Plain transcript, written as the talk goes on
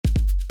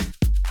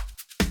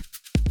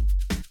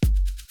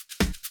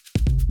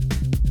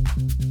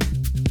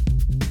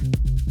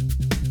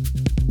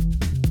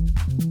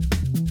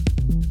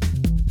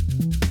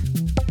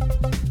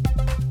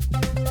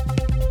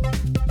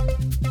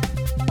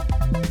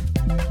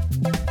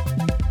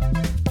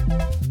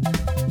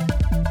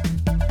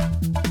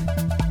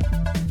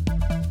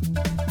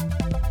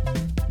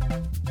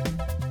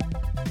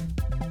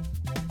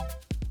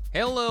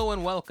Hello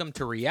and welcome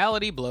to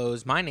Reality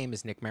Blows. My name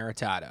is Nick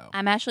Maritato.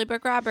 I'm Ashley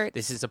Brooke Roberts.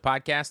 This is a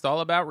podcast all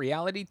about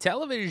reality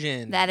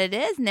television. That it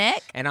is,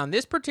 Nick. And on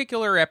this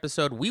particular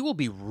episode, we will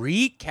be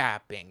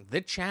recapping The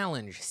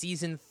Challenge,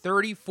 Season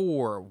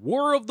 34,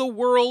 War of the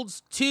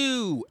Worlds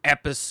 2,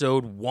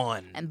 Episode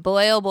 1. And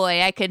boy, oh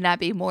boy, I could not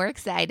be more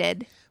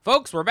excited.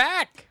 Folks, we're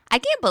back. I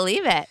can't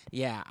believe it.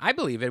 Yeah, I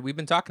believe it. We've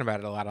been talking about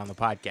it a lot on the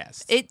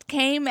podcast. It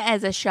came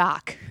as a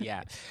shock.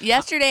 Yeah.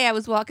 Yesterday, I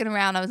was walking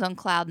around. I was on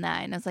Cloud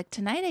 9. I was like,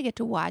 tonight I get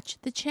to watch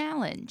The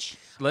Challenge.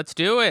 Let's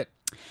do it.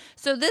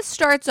 So this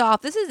starts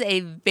off, this is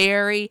a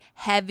very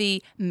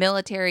heavy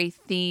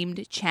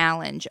military-themed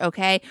challenge,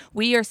 okay?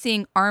 We are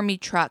seeing army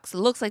trucks. It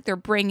looks like they're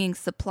bringing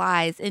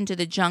supplies into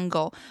the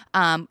jungle.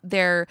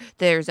 There's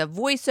a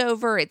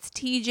voiceover. It's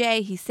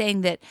TJ. He's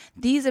saying that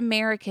these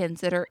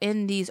Americans that are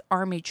in these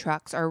army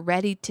trucks are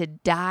ready to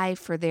die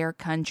for their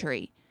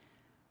country.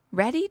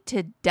 Ready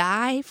to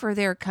die for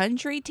their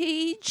country,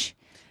 Tej?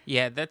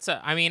 Yeah,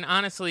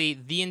 honestly,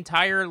 the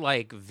entire,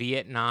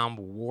 Vietnam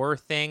War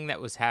thing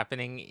that was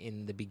happening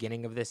in the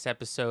beginning of this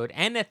episode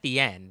and at the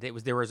end,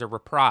 there was a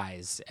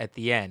reprise at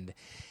the end.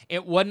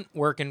 It wasn't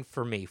working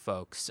for me,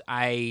 folks.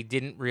 I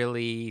didn't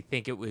really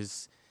think it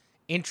was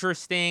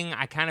interesting.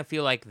 I kind of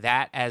feel like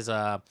that as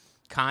a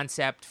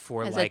concept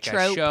for, as a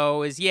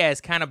show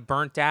is kind of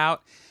burnt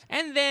out.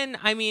 And then,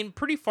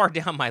 pretty far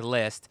down my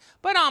list,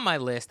 but on my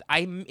list,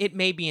 it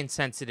may be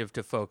insensitive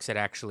to folks that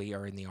actually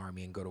are in the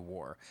army and go to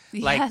war.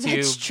 Yeah,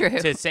 that's true.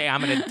 To say,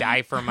 I'm going to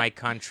die for my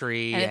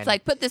country. And it's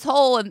like, put this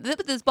ball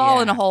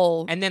in a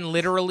hole. And then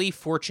literally,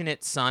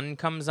 Fortunate Son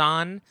comes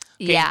on.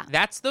 Okay, yeah.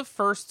 That's the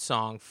first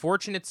song.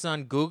 Fortunate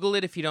Son, Google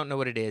it if you don't know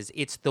what it is.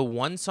 It's the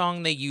one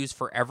song they use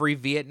for every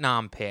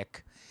Vietnam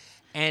pick.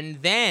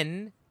 And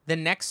then the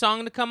next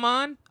song to come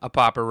on, a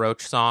Papa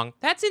Roach song.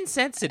 That's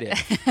insensitive.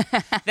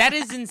 That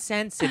is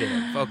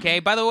insensitive, okay?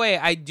 By the way,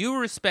 I do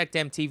respect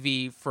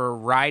MTV for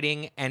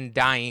riding and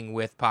dying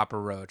with Papa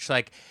Roach.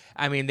 They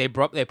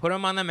put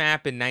him on the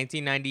map in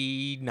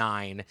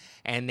 1999,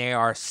 and they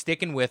are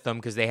sticking with them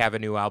because they have a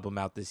new album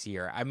out this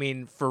year.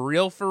 For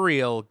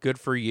real, good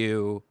for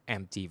you,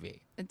 MTV.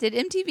 Did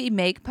MTV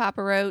make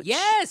Papa Roach?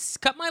 Yes!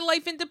 Cut my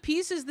life into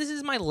pieces. This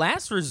is my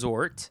last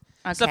resort.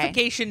 Okay.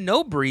 Suffocation,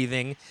 no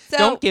breathing. So,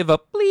 don't give a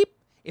bleep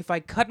if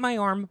I cut my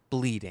arm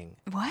bleeding.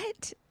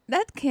 What?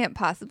 That can't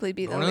possibly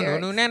be the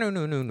lyrics.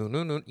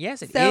 No.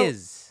 Yes, it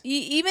is.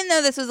 Even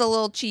though this was a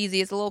little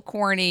cheesy, it's a little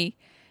corny,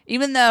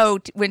 even though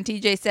when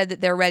TJ said that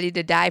they're ready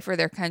to die for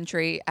their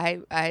country,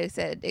 I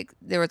said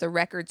there was a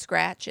record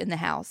scratch in the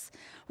house.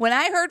 When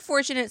I heard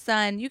Fortunate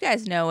Son, you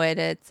guys know it.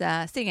 It's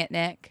Sing It,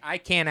 Nick. I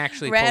can't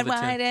actually Red, pull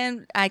the White,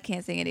 and... I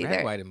can't sing it either.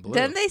 Red, White, and Blue.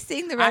 Doesn't they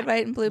sing the Red,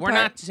 White, and Blue part? We're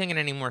not singing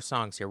any more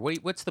songs here.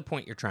 What's the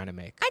point you're trying to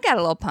make? I got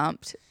a little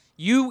pumped.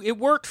 It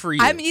worked for you.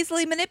 I'm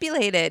easily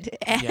manipulated.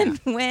 And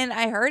when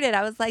I heard it,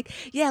 I was like,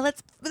 yeah,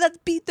 let's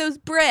beat those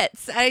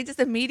Brits. I just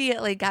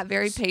immediately got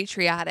very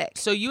patriotic.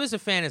 So you as a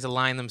fan has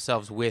aligned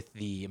themselves with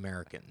the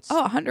Americans.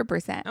 Oh,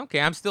 100%.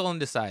 Okay, I'm still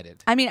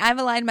undecided. I've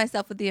aligned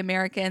myself with the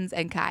Americans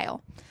and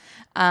Kyle.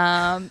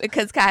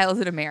 Because Kyle's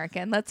an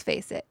American, let's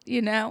face it,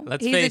 he's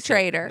a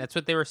traitor. That's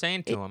what they were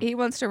saying to him. He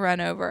wants to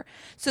run over.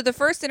 So the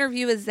first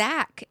interview is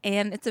Zach,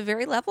 and it's a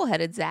very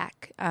level-headed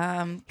Zach.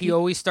 He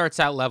always starts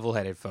out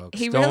level-headed, folks.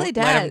 He Don't really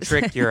does. let him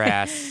trick your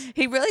ass.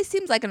 He really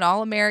seems like an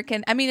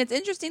all-American. It's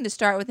interesting to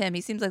start with him.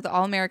 He seems like the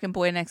all-American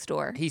boy next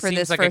door. He for seems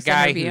this like first a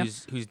guy interview.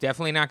 who's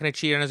definitely not going to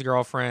cheat on his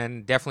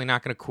girlfriend, definitely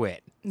not going to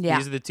quit. Yeah.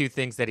 These are the two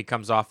things that he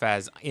comes off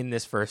as in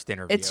this first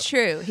interview. It's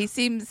true. He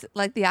seems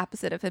like the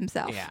opposite of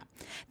himself. Yeah.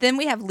 Then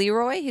we have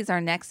Leroy. He's our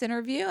next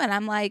interview, and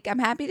I'm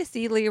happy to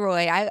see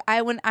Leroy.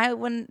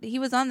 When he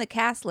was on the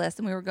cast list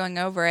and we were going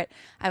over it,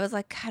 I was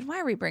like, God,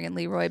 why are we bringing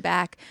Leroy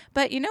back?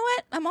 But you know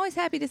what? I'm always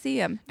happy to see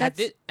him.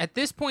 At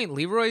this point,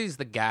 Leroy is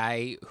the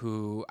guy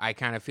who I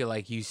kind of feel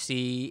like you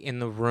see in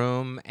the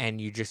room and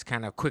you just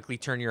kind of quickly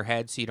turn your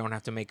head so you don't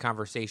have to make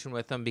conversation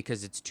with him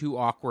because it's too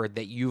awkward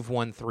that you've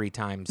won 3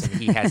 times and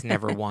he has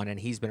never won and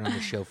he's been on the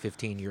show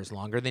 15 years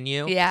longer than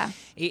you. Yeah.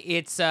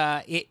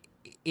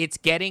 It's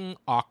getting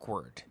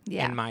awkward,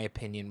 in my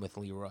opinion, with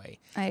Leroy.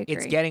 I agree.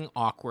 It's getting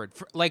awkward.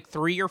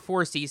 3 or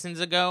 4 seasons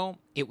ago,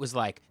 it was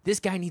like, this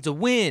guy needs a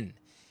win.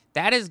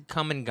 That has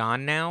come and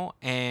gone now,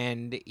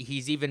 and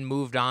he's even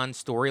moved on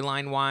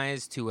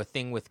storyline-wise to a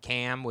thing with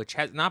Cam, which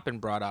has not been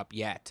brought up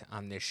yet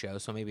on this show,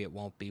 so maybe it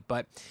won't be.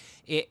 But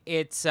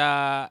it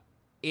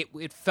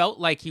felt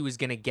like he was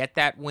going to get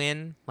that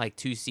win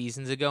 2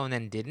 seasons ago and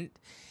then didn't,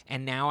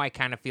 and now I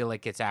kind of feel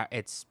like it's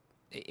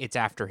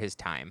after his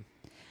time.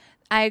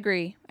 I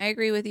agree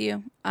with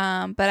you.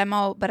 But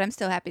I'm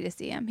still happy to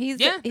see him.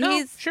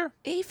 Sure.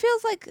 He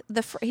feels like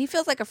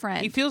a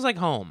friend. He feels like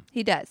home.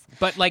 He does.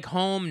 But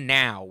home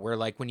now, where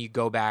when you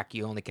go back,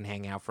 you only can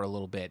hang out for a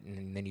little bit,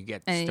 and then you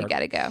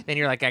gotta go. Then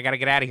you're like, I gotta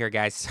get out of here,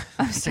 guys.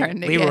 I'm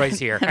starting to Leroy's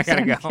here. I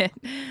gotta go. Get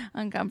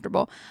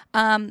uncomfortable.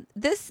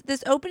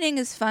 This opening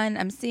is fun.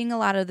 I'm seeing a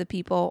lot of the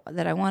people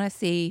that I want to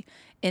see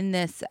in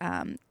this.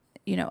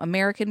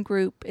 American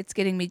group. It's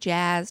getting me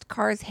jazzed.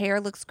 Car's hair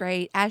looks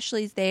great.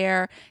 Ashley's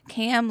there.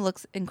 Cam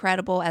looks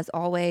incredible as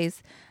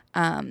always.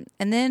 And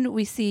then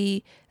we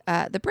see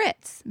the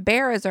Brits.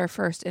 Bear is our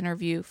first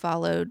interview,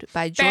 followed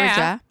by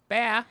Georgia.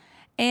 Bear.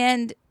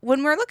 And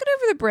when we're looking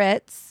over the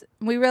Brits,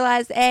 we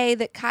realize,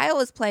 that Kyle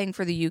is playing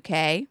for the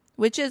UK,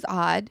 which is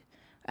odd,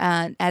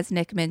 as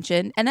Nick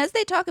mentioned. And as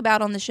they talk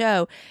about on the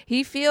show,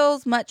 he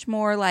feels much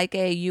more like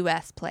a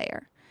US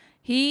player.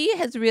 He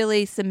has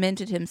really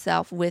cemented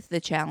himself with the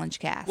Challenge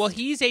cast. Well,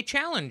 he's a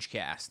Challenge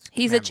cast.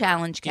 He's member. a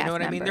Challenge cast. You know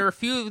what I mean? member. There are a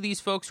few of these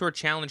folks who are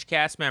Challenge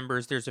cast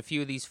members. There's a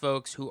few of these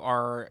folks who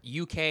are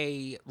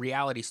UK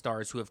reality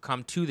stars who have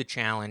come to the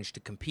Challenge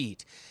to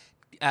compete.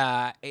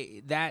 Kyle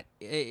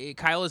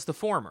is the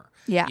former.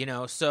 Yeah. You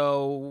know,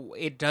 so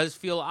it does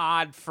feel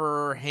odd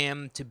for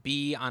him to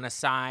be on a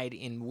side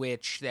in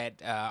which that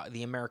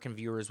the American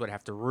viewers would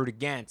have to root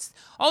against.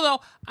 Although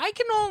I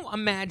can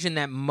imagine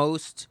that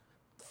most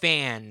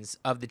fans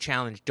of the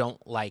Challenge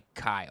don't like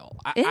Kyle.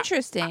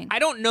 Interesting. I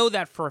don't know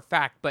that for a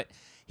fact, but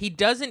he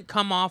doesn't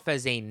come off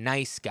as a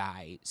nice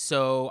guy.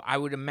 So I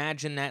would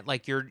imagine that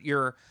like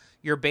your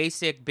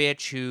basic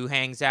bitch who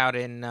hangs out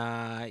in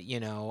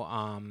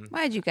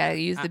Why'd you gotta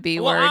use the B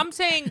well, word? I'm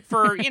saying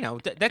for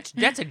that's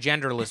a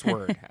genderless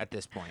word at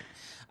this point.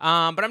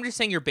 But I'm just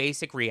saying your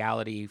basic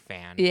reality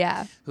fan.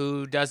 Yeah.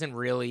 Who doesn't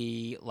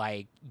really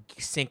like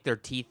sink their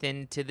teeth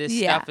into this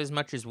Yeah. stuff as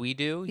much as we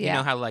do. You Yeah.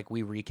 know how like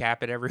we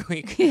recap it every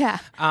week. Yeah.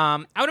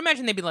 I would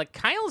imagine they'd be like,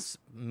 Kyle's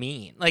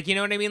mean. Like, you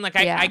know what I mean? Like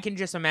Yeah. I can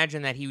just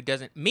imagine that he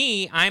doesn't.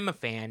 Me, I'm a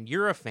fan.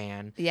 You're a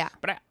fan. Yeah.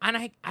 But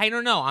I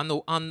don't know on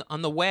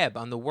the web,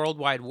 on the World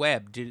Wide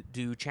Web,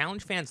 do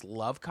Challenge fans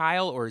love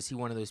Kyle, or is he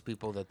one of those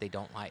people that they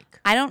don't like?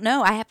 I don't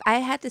know. I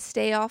had to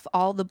stay off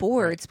all the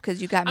boards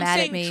because you got I'm mad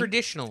saying at me.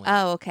 traditionally.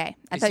 Oh, okay.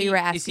 I thought you were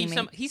asking me.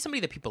 He's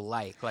somebody that people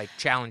like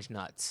Challenge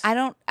nuts. I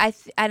don't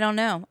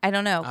know.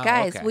 Oh,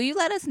 Guys, okay. will you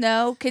let us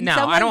know?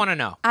 No, I don't want to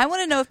know. I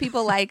want to know if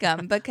people like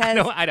them because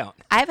No, I don't.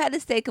 I've had to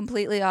stay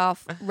completely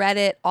off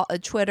Reddit,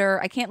 Twitter.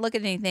 I can't look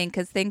at anything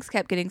because things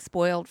kept getting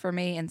spoiled for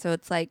me. And so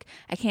it's like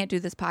I can't do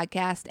this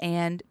podcast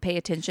and pay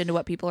attention to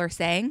what people are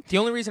saying. The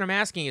only reason I'm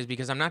asking is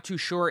because I'm not too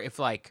sure if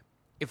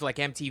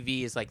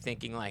MTV is like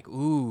thinking like,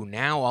 ooh,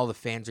 now all the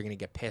fans are going to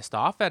get pissed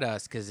off at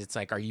us because it's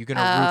like, are you going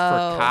to root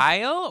for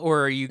Kyle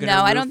or are you going to?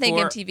 No, root I don't think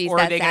for, MTV's or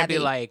that are they savvy.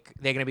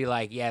 They're going to be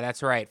like, yeah,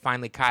 that's right.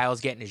 Finally, Kyle's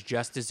getting his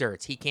just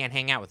desserts. He can't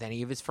hang out with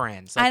any of his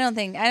friends. Like, I don't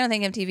think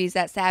MTV's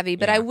that savvy,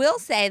 but Yeah. I will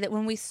say that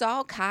when we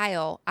saw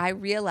Kyle, I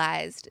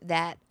realized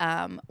that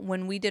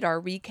when we did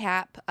our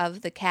recap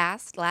of the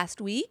cast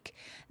last week,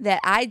 that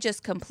I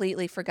just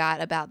completely forgot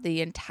about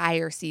the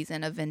entire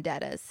season of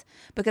Vendettas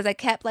because I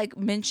kept like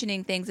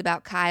mentioning things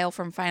about Kyle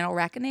from Final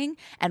Reckoning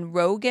and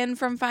Rogan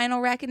from Final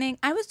Reckoning.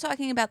 I was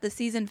talking about the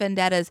season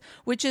Vendettas,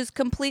 which is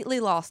completely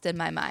lost in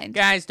my mind.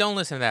 guys, don't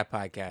listen to that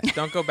podcast.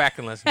 Don't go back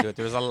and listen to it.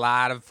 There's a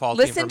lot of faulty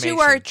Listen information.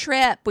 to our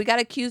trip. We got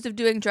accused of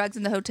doing drugs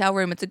in the hotel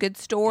room. It's a good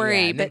story,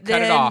 Yeah, and then but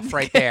cut it off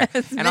right there.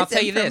 it's And I'll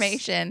tell you this: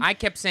 misinformation. I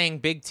kept saying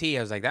Big T.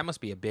 I was like, that must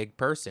be a big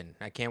person.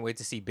 I can't wait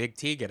to see Big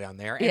T get on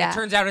there. And Yeah. it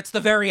turns out it's the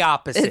very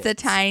opposite. It's a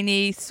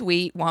tiny,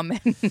 sweet woman.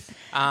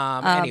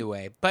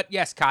 Anyway, but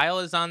yes, Kyle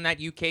is on that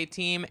UK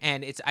team,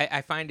 and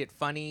I find it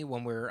funny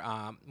when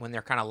when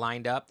they're kind of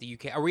lined up. The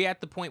UK, are we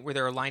at the point where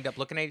they're lined up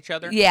looking at each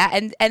other? Yeah,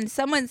 and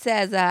someone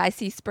says, I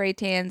see spray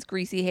tans,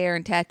 greasy hair,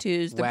 and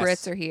tattoos. The Wes-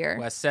 Brits are here.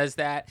 Wes says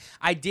that.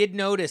 I did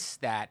notice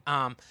that.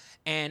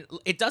 And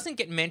it doesn't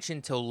get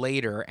mentioned till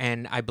later,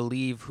 and I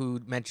believe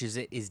who mentions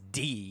it is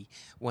D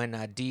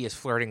when D is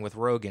flirting with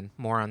Rogan.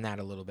 More on that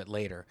a little bit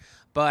later.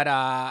 But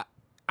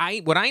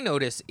what I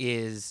notice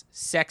is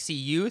sexy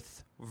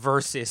youth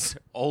versus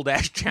old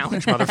ass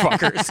Challenge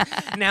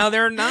motherfuckers. Now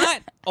they're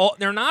not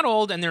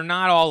old and they're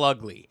not all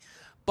ugly,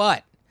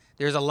 but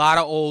there's a lot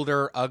of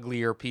older,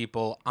 uglier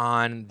people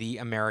on the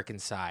American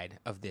side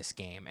of this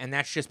game, and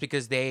that's just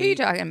because Who are you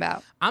talking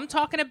about? I'm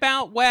talking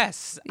about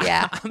Wes.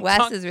 Yeah,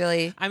 Wes is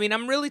really... I mean,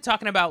 I'm really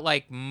talking about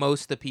like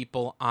most of the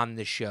people on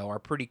the show are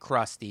pretty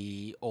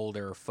crusty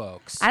older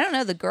folks. I don't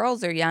know. The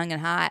girls are young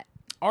and hot.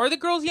 Are the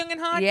girls young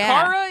and hot? Yeah.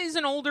 Cara is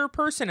an older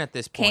person at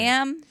this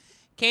point.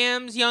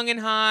 Cam's young and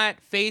hot.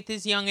 Faith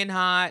is young and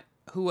hot.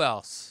 Who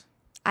else?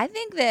 I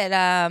think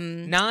that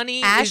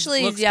Nani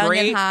Ashley's looks young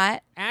great. and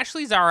hot.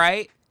 Ashley's all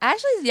right.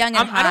 Ashley's young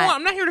and hot.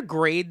 I'm not here to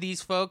grade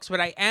these folks,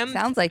 but I am.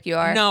 Sounds like you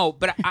are. No,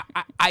 but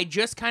I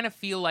just kind of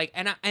feel like,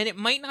 and it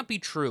might not be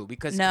true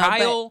because No,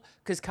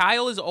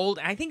 Kyle is old,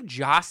 and I think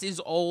Joss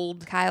is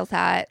old. Kyle's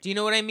hot. Do you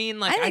know what I mean?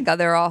 Like I think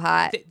they're all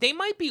hot, they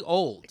might be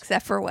old.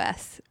 except for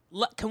Wes.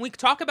 Can we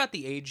talk about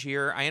the age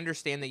here? I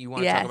understand that you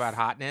want to Yes. talk about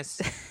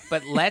hotness,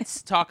 but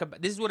let's talk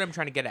about. This is what I'm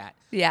trying to get at.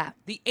 Yeah.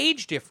 The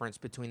age difference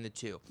between the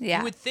two. Yeah.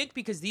 You would think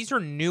because these are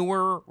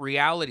newer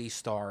reality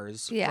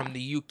stars Yeah. from the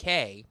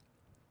UK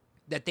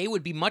that they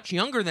would be much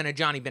younger than a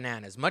Johnny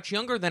Bananas, much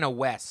younger than a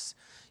Wes.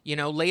 You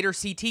know, later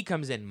CT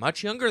comes in,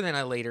 much younger than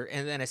a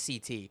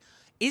CT.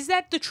 Is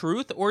that the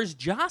truth, or is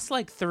Joss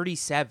like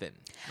 37?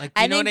 Like,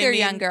 do you know think what they're I mean?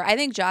 younger. I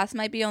think Joss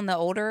might be on the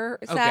older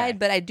side,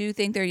 but I do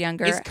think they're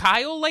younger. Is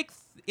Kyle like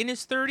in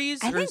his 30s?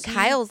 I think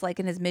Kyle's like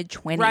in his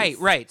mid-20s.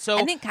 Right. So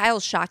I think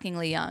Kyle's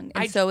shockingly young,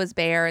 and I- so is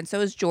Bear, and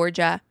so is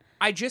Georgia.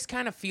 I just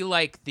kind of feel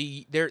like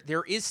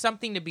there is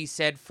something to be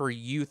said for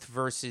youth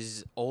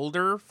versus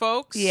older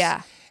folks.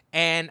 Yeah.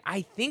 And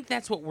I think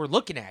that's what we're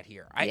looking at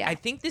here. I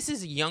think this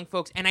is young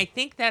folks, and I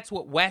think that's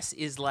what Wes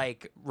is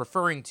like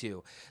referring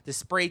to. The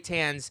spray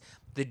tans,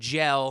 the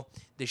gel,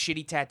 the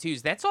shitty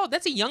tattoos. That's all.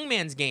 That's a young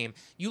man's game.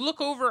 You look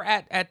over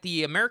at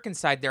the American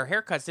side, their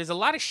haircuts, there's a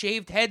lot of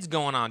shaved heads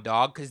going on,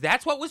 dog, because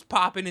that's what was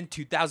popping in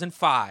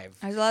 2005.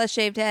 There's a lot of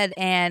shaved head,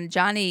 and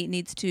Johnny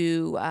needs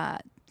to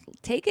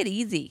take it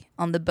easy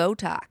on the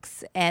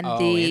Botox and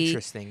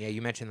interesting. Yeah,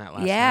 you mentioned that last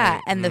night. Yeah,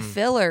 and the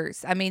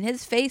fillers. I mean,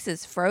 his face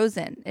is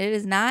frozen. It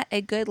is not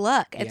a good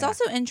look. It's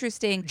also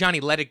interesting. Johnny,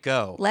 let it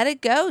go. Let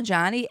it go,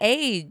 Johnny.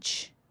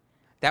 Age.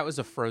 That was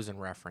a Frozen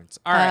reference.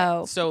 All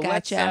right, so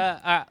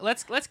gotcha.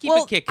 let's keep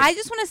it kicking. I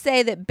just want to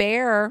say that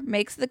Bear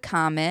makes the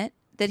comment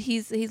that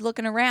he's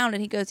looking around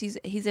and he goes,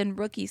 he's in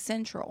Rookie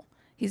Central.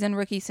 He's in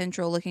Rookie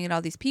Central looking at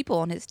all these people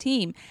on his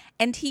team,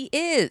 and he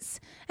is.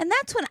 And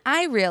that's when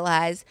I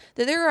realized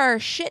that there are a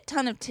shit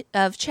ton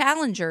of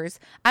challengers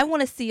I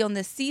want to see on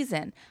this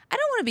season. I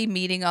don't want to be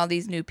meeting all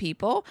these new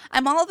people.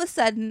 I'm all of a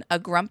sudden a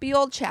grumpy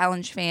old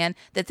challenge fan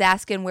that's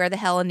asking where the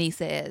hell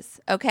Anissa is,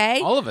 okay?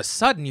 All of a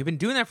sudden? You've been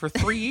doing that for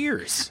 3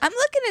 years. I'm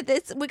looking at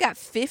this. We got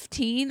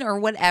 15 or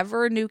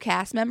whatever new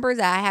cast members.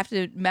 I have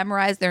to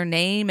memorize their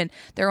name, and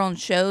they're on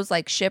shows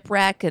like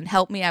Shipwreck and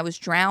Help Me, I Was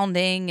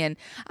Drowning, and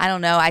I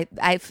don't know.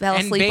 I fell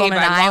asleep on an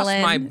island.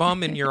 I lost my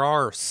bum in your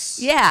arse.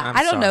 Yeah,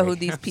 I don't know who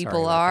these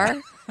people are.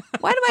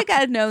 Why do I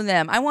gotta know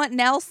them? I want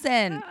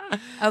Nelson.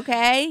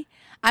 Okay,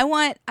 I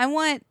want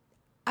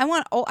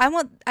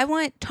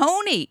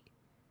Tony.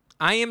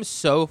 I am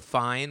so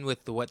fine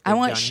with what they've I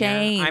want done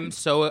Shane. Here.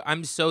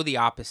 I'm so the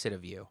opposite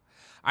of you.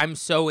 I'm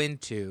so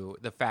into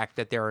the fact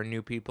that there are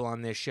new people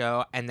on this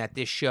show and that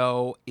this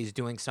show is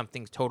doing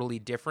something totally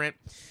different.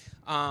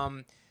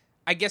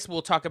 I guess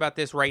we'll talk about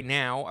this right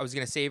now. I was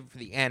going to save it for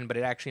the end, but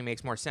it actually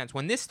makes more sense.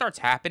 When this starts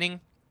happening,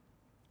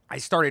 I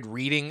started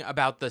reading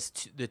about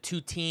the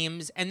two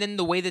teams, and then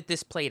the way that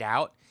this played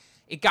out,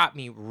 it got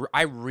me.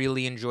 I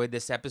really enjoyed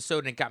this episode,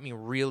 and it got me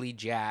really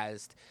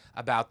jazzed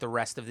about the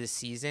rest of this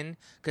season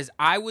because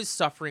I was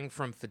suffering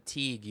from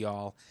fatigue,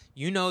 y'all.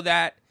 You know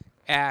that,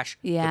 Ash.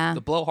 Yeah,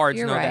 the blowhards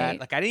know right. that.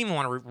 Like I didn't even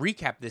want to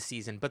recap this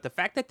season, but the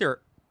fact that there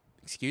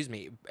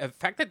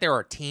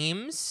are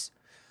teams.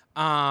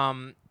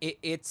 I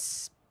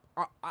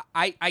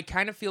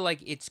kind of feel like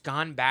it's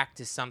gone back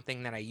to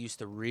something that I used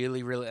to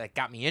really, really like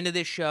got me into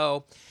this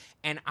show.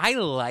 And I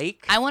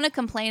want to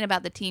complain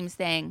about the teams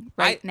thing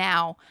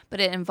now, but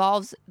it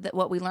involves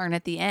what we learn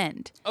at the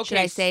end. Okay, should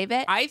I save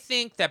it? I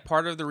think that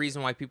part of the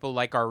reason why people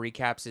like our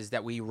recaps is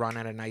that we run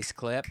at a nice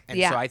clip. And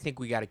so I think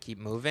we got to keep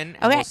moving,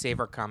 and we'll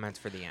save our comments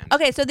for the end.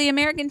 Okay, so the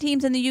American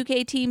teams and the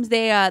UK teams,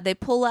 they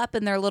pull up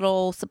in their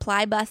little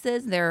supply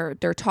buses. They're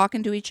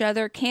talking to each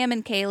other. Cam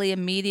and Kaylee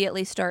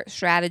immediately start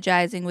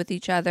strategizing with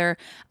each other.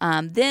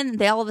 Then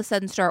they all of a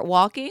sudden start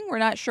walking. We're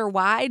not sure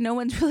why. No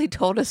one's really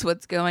told us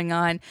what's going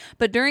on.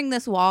 But during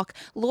this walk,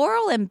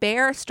 Laurel and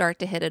Bear start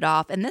to hit it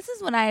off, and this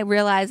is when I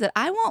realized that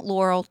I want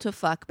Laurel to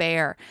fuck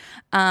Bear.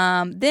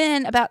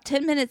 Then about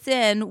 10 minutes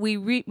in, we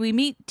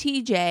meet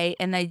TJ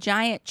in a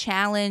giant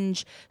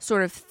challenge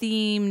sort of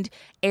themed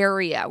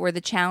area where the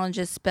challenge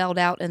is spelled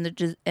out in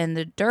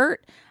the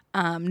dirt.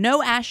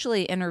 No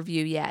Ashley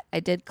interview yet.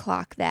 I did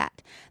clock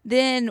that.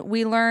 Then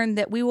we learned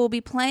that we will be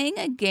playing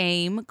a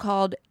game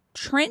called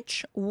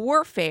Trench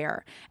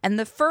Warfare, and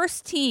the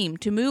first team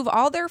to move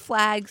all their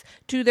flags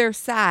to their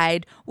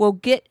side will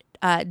get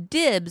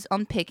dibs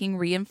on picking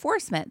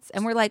reinforcements.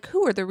 And we're like,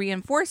 who are the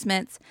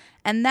reinforcements?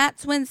 And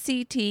that's when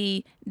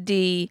CT,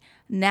 D,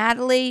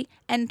 Natalie,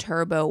 and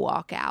Turbo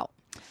walk out.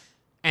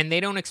 And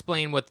they don't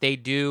explain what they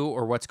do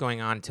or what's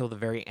going on until the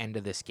very end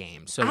of this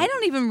game. So I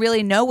don't even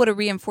really know what a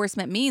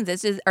reinforcement means.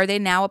 It's just, are they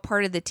now a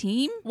part of the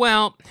team?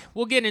 Well,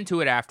 we'll get into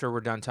it after we're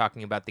done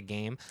talking about the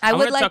game. I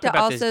would like talk to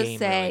about also this game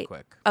say, really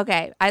quick.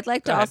 Okay, I'd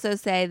like Go to ahead. also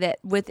say that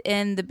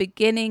within the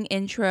beginning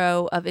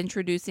intro of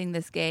introducing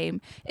this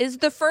game is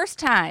the first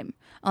time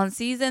on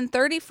season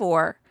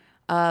 34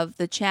 of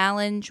the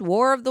Challenge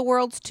War of the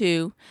Worlds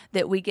 2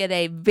 that we get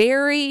a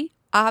very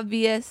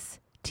obvious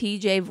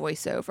TJ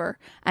voiceover.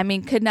 I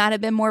mean, could not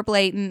have been more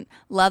blatant.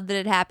 Love that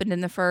it happened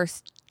in the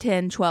first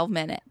 10, 12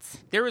 minutes.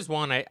 There was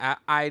one,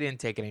 I didn't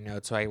take any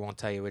notes, so I won't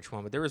tell you which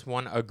one, but there was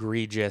one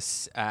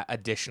egregious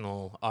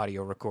additional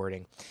audio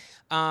recording.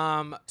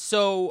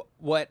 So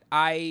what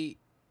I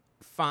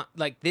found,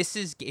 like, this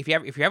is, if you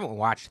haven't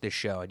watched this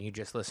show and you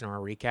just listen to our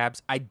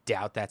recaps, I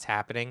doubt that's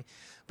happening.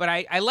 But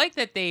I like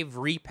that they've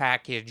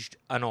repackaged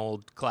an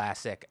old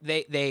classic.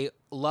 They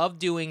love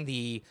doing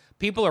the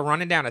people are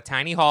running down a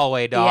tiny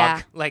hallway, dog.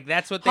 Yeah. Like,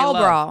 that's what they Hall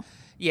love. brawl.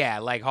 Yeah,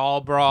 like hall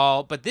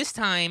brawl. But this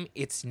time,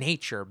 it's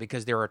nature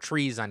because there are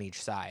trees on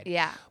each side.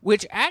 Yeah.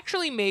 Which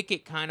actually make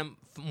it kind of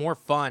more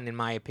fun, in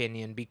my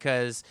opinion,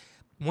 because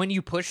when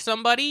you push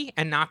somebody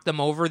and knock them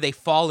over, they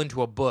fall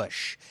into a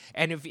bush.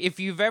 And if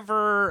you've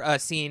ever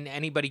seen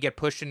anybody get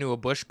pushed into a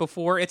bush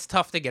before, it's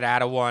tough to get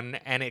out of one,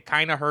 and it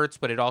kind of hurts,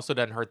 but it also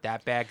doesn't hurt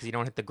that bad because you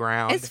don't hit the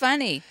ground. It's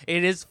funny.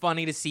 It is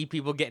funny to see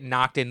people get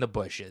knocked in the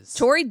bushes.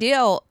 Tori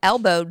Deal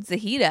elbowed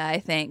Zahida, I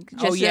think.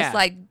 Just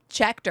like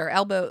checked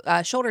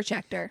her, shoulder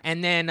checked her.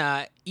 And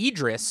then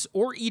Idris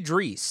or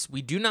Idris,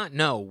 we do not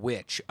know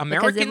which.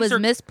 Americans because it was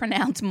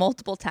mispronounced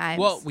multiple times.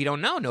 Well, we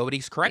don't know.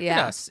 Nobody's corrected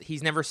us.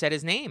 He's never said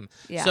his name.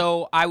 Yeah.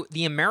 So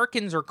the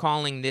Americans are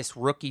calling this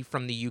rookie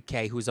from the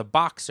UK, who's a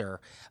boxer,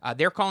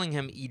 they're calling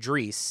him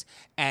Idris,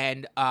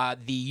 and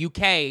the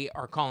UK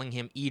are calling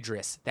him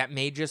Idris. That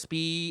may just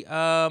be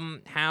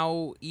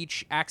how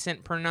each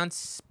accent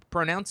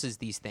pronounces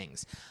these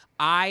things.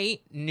 I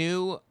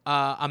knew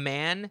a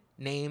man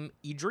named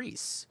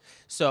Idris,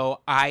 so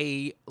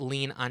I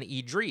lean on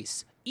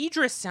Idris.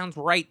 Idris sounds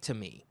right to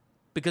me,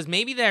 because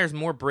maybe there's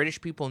more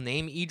British people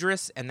named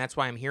Idris, and that's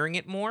why I'm hearing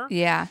it more.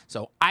 Yeah.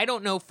 So I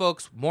don't know,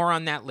 folks. More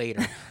on that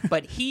later.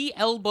 But he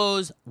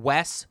elbows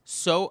Wes,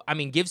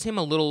 gives him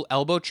a little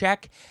elbow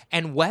check,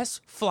 and Wes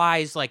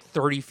flies like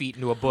 30 feet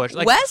into a bush.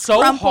 Like, Wes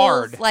so crumples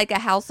hard. like a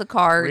house of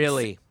cards.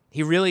 Really.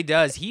 He really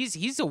does.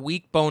 He's a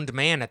weak-boned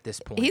man at this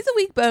point. He's a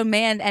weak-boned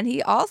man, and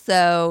he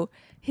also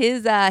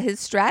his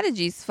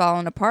strategy's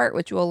fallen apart,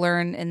 which we'll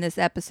learn in this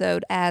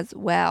episode as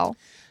well.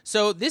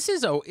 So this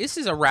is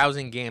a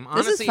rousing game.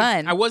 Honestly, this is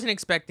fun. I wasn't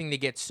expecting to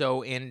get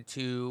so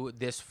into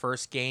this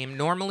first game.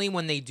 Normally,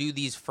 when they do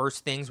these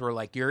first things, where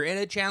like you're in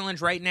a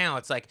challenge right now,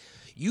 it's like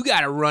you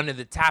got to run to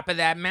the top of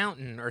that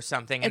mountain or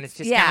something, and it's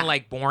just kind of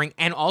like boring.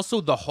 And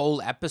also the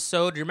whole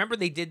episode. Remember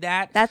they did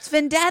that? That's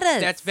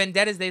Vendettas. That's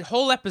Vendettas. The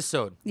whole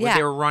episode where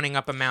they were running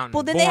up a mountain.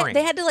 Well, then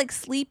they had to like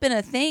sleep in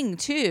a thing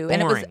too,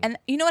 and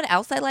you know what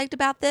else I liked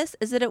about this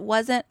is that it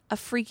wasn't a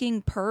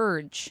freaking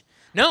purge.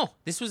 No,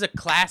 this was a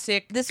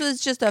classic. This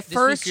was just a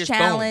first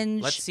challenge.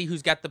 Boom. Let's see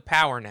who's got the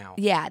power now.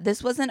 Yeah,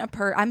 this wasn't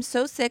a I'm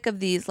so sick of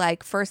these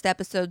like first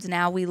episodes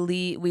now we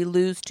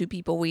lose to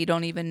people we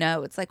don't even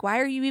know. It's like, why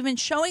are you even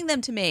showing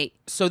them to me?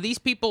 So these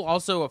people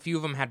also, a few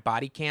of them had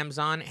body cams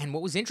on, and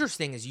what was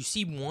interesting is you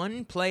see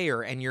one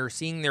player and you're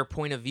seeing their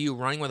point of view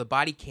running with a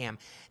body cam.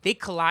 They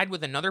collide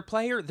with another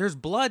player. There's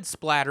blood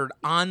splattered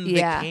on the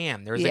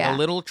cam. There's like a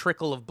little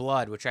trickle of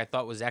blood, which I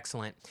thought was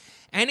excellent.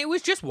 And it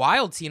was just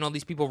wild seeing all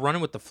these people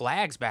running with the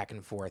flags back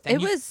and forth. And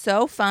it was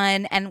so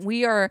fun. And we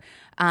have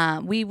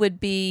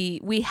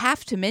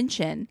to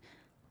mention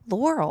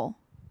Laurel.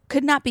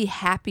 Could not be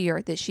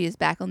happier that she is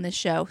back on this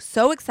show.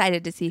 So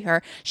excited to see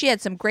her. She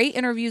had some great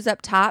interviews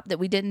up top that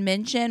we didn't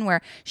mention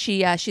where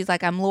she's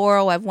like, I'm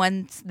Laurel. I've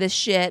won this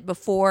shit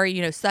before,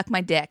 suck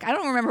my dick. I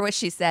don't remember what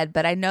she said,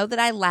 but I know that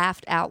I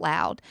laughed out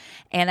loud.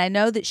 And I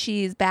know that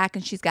she's back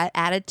and she's got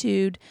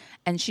attitude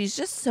and she's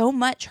just so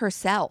much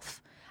herself.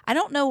 I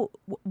don't know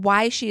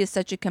why she is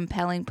such a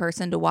compelling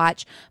person to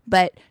watch,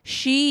 but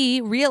she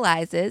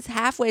realizes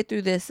halfway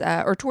through this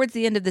or towards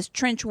the end of this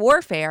trench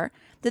warfare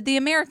that the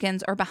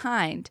Americans are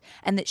behind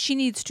and that she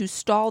needs to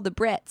stall the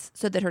Brits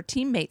so that her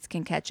teammates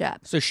can catch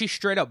up. So she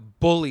straight up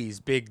bullies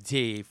Big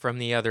T from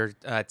the other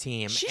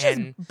team. She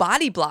just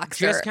body blocks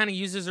her. Just kind of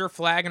uses her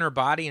flag in her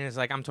body and is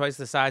like, I'm twice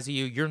the size of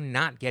you. You're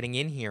not getting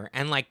in here.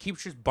 And like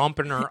keeps just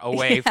bumping her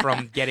away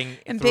from getting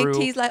and through. And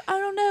Big T's like, I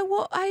don't know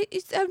what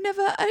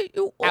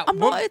I'm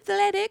not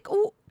athletic.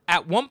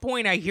 At one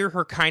point, I hear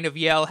her kind of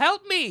yell,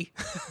 help me.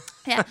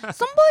 Yeah,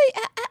 somebody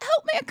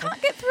help me, I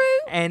can't get through.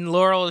 And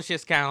Laurel is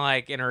just kind of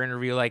like in her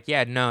interview, like,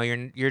 yeah, no,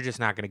 you're just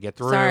not going to get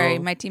through. Sorry,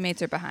 my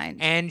teammates are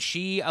behind. And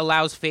she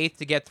allows Faith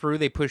to get through.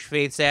 They push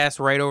Faith's ass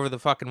right over the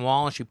fucking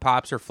wall, and she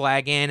pops her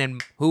flag in.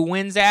 And who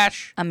wins,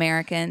 Ash?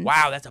 Americans.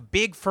 Wow, that's a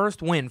big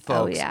first win,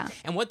 folks. Oh, yeah.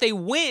 And what they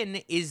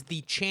win is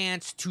the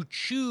chance to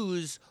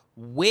choose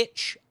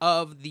which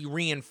of the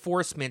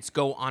reinforcements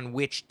go on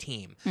which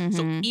team. Mm-hmm.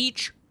 So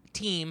each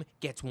team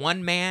gets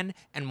one man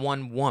and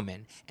one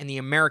woman, and the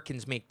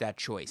Americans make that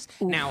choice.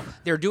 Oof. Now,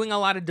 they're doing a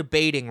lot of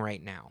debating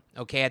right now.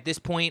 Okay, at this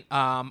point,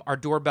 our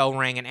doorbell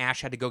rang and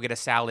Ash had to go get a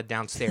salad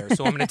downstairs.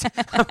 So I'm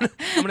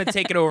gonna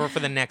take it over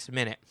for the next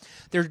minute.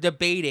 They're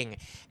debating,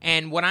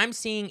 and what I'm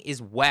seeing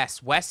is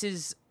Wes. Wes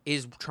is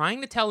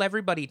trying to tell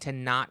everybody to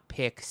not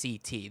pick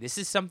CT. This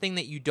is something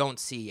that you don't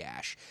see,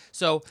 Ash.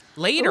 So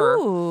later,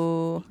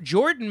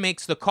 Jordan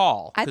makes the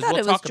call. I thought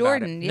it was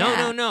Jordan.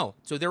 Yeah. No.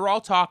 So they're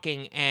all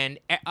talking, and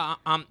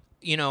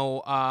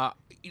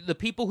the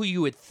people who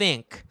you would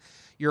think,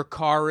 your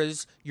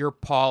Karas, your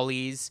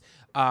Paulies,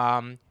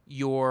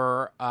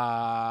 your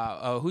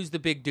who's the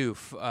big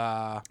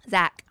doof?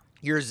 Zach.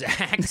 Your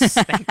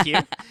Zachs. Thank you.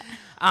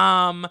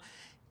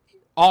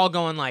 All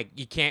going like,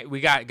 you can't, we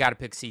got to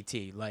pick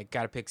CT. Like,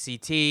 got to pick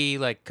CT.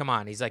 Like, come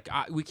on. He's like,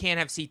 we can't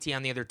have CT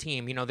on the other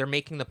team. They're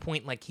making the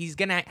point like he's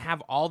going to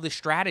have all the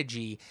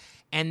strategy.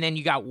 And then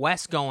you got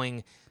Wes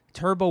going,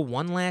 Turbo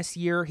won last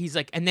year. He's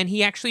like, and then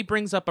he actually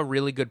brings up a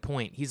really good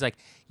point. He's like,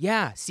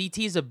 yeah, CT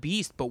is a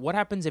beast, but what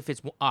happens if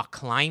it's a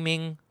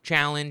climbing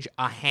challenge,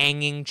 a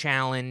hanging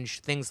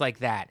challenge, things like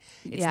that?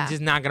 It's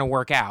just not going to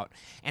work out.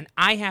 And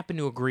I happen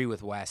to agree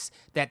with Wes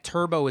that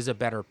Turbo is a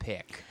better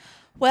pick.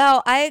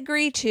 Well, I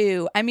agree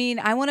too. I mean,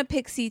 I want to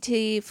pick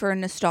CT for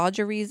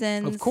nostalgia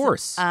reasons. Of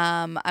course.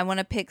 I want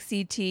to pick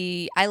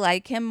CT. I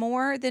like him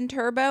more than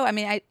Turbo. I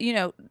mean,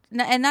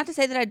 and not to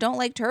say that I don't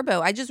like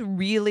Turbo. I just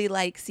really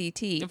like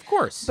CT. Of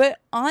course. But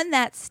on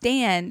that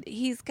stand,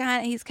 he's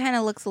kind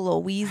of looks a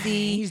little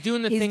wheezy. He's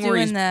doing the thing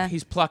where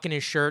he's plucking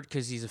his shirt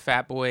because he's a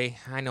fat boy.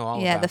 I know all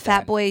about that. Yeah, the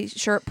fat boy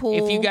shirt pull.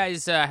 If you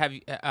guys have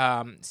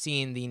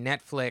seen the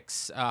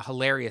Netflix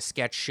hilarious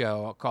sketch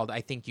show called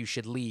I Think You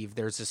Should Leave,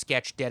 there's a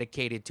sketch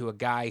dedicated to a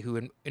guy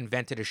who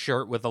invented a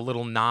shirt with a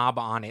little knob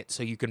on it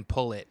so you can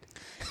pull it.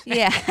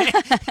 Yeah.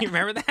 You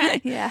remember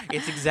that? Yeah.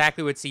 It's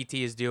exactly what CT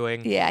is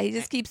doing. Yeah, he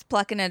just keeps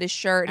plucking at his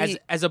shirt.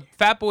 As a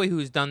fat boy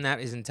who's done that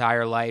his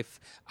entire life,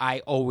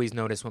 I always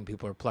notice when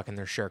people are plucking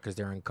their shirt because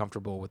they're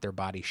uncomfortable with their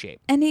body shape.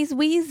 And he's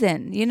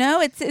wheezing,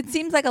 it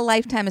seems like a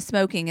lifetime of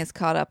smoking has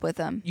caught up with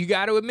him. You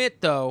got to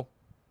admit, though,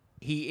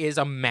 he is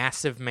a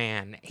massive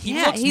man. He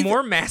looks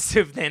more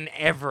massive than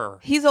ever.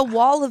 He's a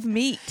wall of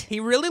meat.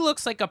 He really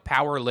looks like a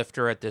power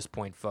lifter at this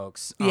point,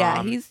 folks.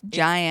 Yeah, he's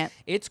giant.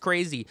 It's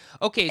crazy.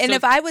 Okay, and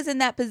if I was in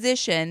that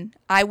position,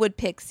 I would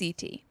pick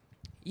CT.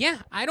 Yeah,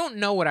 I don't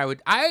know what I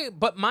would.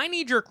 But my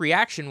knee-jerk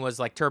reaction was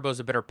like Turbo's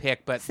a better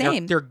pick, but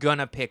they're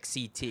gonna pick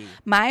CT.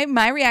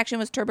 My reaction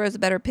was Turbo's a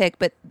better pick,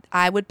 but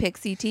I would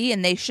pick CT,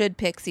 and they should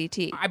pick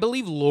CT. I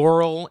believe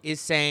Laurel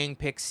is saying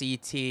pick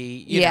CT.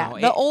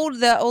 The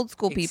old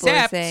school people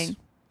are saying.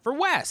 For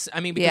Wes.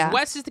 I mean, because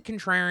Wes is the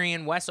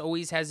contrarian. Wes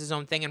always has his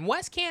own thing. And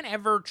Wes can't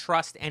ever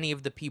trust any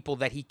of the people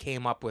that he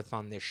came up with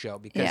on this show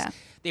because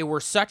they were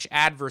such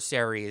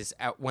adversaries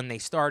when they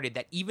started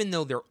that even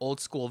though they're old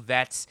school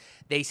vets,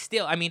 they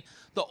still, I mean,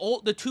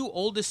 the two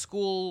oldest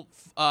school,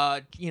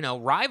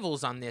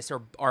 rivals on this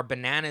are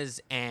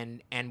Bananas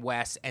and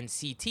Wes and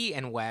CT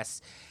and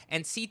Wes.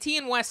 And CT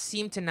and Wes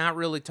seem to not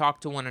really talk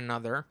to one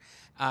another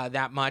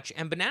that much.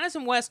 And Bananas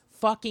and Wes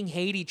fucking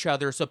hate each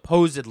other,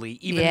 supposedly,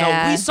 even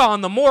though we saw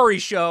on the Maury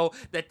show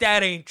that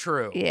ain't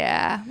true.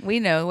 Yeah, we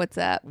know what's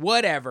up.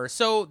 Whatever.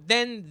 So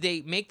then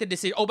they make the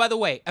decision. Oh, by the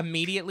way,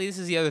 immediately, this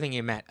is the other thing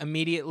you met.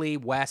 Immediately,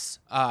 Wes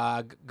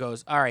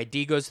goes, all right,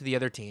 D goes to the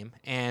other team.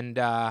 And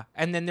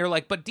then they're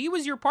like, but D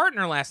was your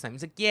partner last time.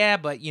 He's like, yeah,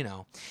 but,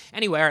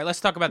 Anyway, all right, let's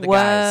talk about the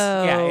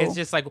guys. Yeah, it's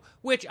just like,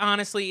 which,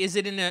 honestly, is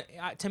it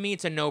to me,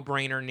 it's a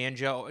no-brainer,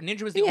 Ninja.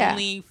 Ninja was the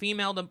only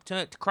female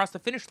to cross the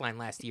finish line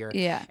last year.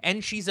 Yeah.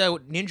 And she's a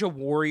Ninja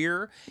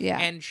warrior. Yeah.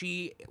 And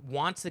she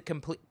wants to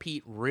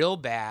compete real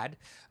bad.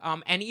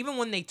 And even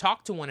when they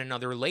talk to one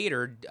another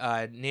later,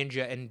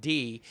 Ninja and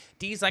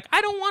D's like,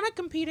 I don't want to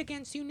compete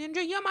against you,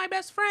 Ninja. You're my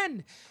best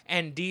friend.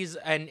 And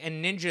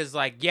Ninja's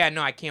like, yeah,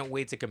 no, I can't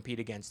wait to compete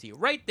against you.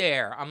 Right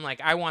there, I'm like,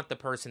 I want the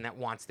person that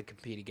wants to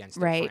compete against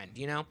their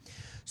friend,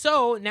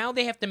 So now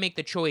they have to make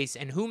the choice.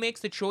 And who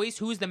makes the choice?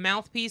 Who's the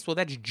mouthpiece? Well,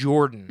 that's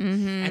Jordan.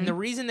 Mm-hmm. And the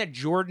reason that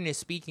Jordan is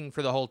speaking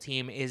for the whole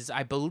team is,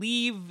 I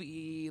believe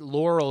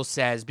Laurel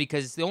says,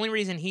 because the only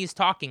reason he's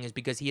talking is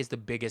because he has the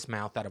biggest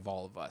mouth out of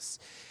all of us.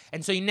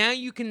 And so now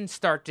you can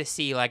start to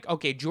see, like,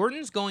 okay,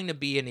 Jordan's going to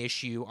be an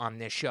issue on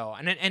this show.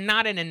 And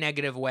not in a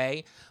negative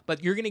way,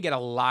 but you're going to get a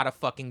lot of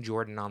fucking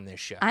Jordan on this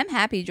show. I'm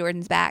happy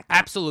Jordan's back.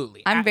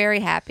 Absolutely. I'm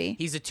very happy.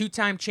 He's a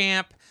 2-time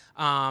champ.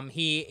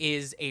 He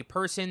is a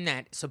person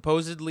that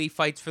supposedly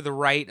fights for the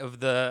right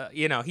of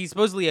he's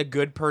supposedly a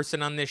good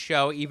person on this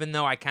show, even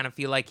though I kind of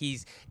feel like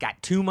he's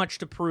got too much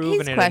to prove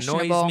and it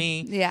annoys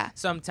me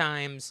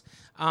sometimes.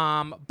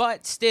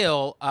 But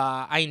still,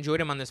 I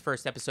enjoyed him on this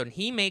first episode. And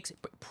he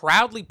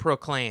proudly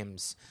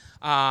proclaims,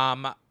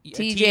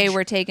 TJ,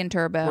 we're taking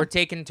Turbo. We're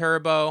taking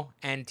Turbo,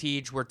 and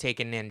Tej, we're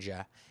taking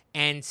Ninja.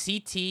 And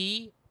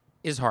CT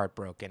is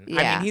heartbroken. Yeah.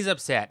 I mean, he's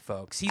upset,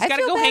 folks. He's got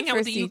to go hang out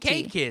with the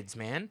UK kids,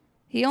 man.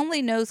 He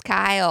only knows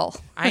Kyle.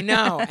 I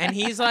know. And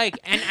he's like,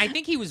 and I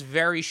think he was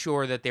very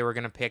sure that they were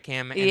going to pick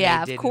him. And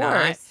they did of course.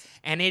 not.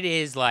 And it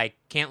is like,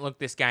 can't look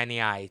this guy in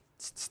the eye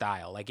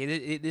style. Like,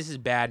 this is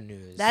bad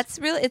news.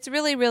 It's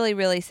really, really,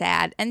 really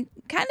sad. And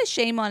kind of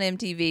shame on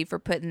MTV for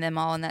putting them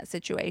all in that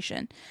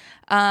situation.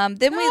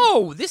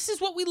 This is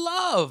what we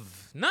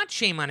love. Not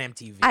shame on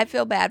MTV. I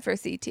feel bad for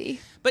CT.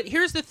 But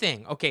here's the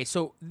thing. Okay,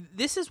 so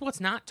this is what's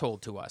not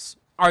told to us.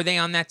 Are they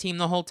on that team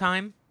the whole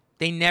time?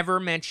 They never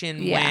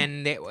mention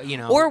when they,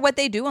 or what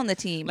they do on the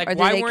team. Like, or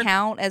do they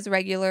count as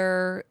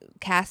regular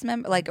cast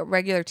members, like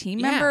regular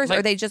team members, or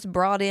are they just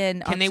brought in?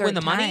 Can they win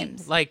the money?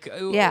 Like,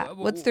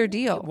 what's their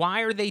deal?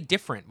 Why are they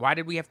different? Why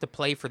did we have to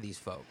play for these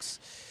folks?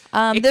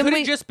 It could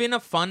have just been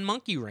a fun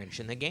monkey wrench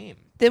in the game.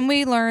 Then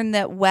we learned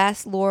that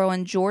Wes, Laurel,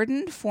 and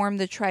Jordan formed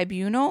the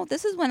tribunal.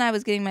 This is when I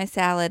was getting my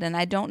salad, and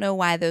I don't know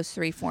why those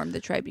three formed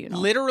the tribunal.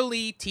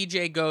 Literally,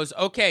 TJ goes,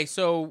 okay,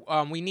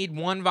 so we need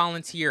one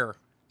volunteer.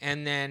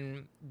 And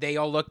then they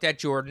all looked at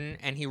Jordan,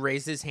 and he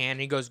raised his hand.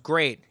 And he goes,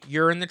 great,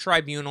 you're in the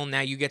tribunal. Now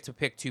you get to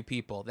pick 2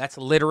 people. That's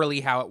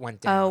literally how it went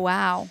down. Oh,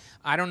 wow.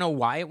 I don't know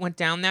why it went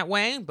down that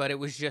way, but it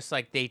was just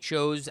like they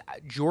chose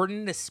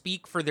Jordan to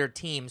speak for their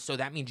team. So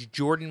that means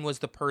Jordan was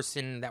the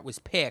person that was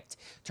picked.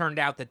 Turned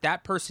out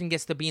that person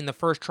gets to be in the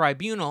first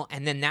tribunal,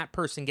 and then that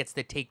person gets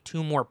to take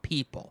 2 more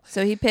people.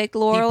 So he picked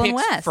Laurel and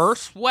Wes.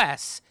 First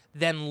Wes,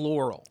 than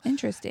Laurel.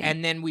 Interesting.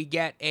 And then we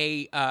get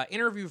a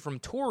interview from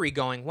Tori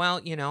going,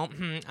 well,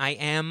 I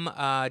am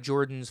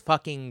Jordan's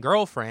fucking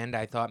girlfriend.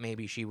 I thought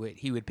maybe he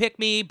would pick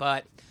me,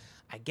 but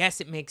I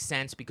guess it makes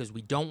sense because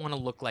we don't want to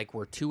look like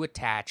we're too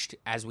attached.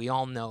 As we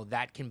all know,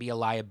 that can be a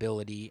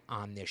liability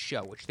on this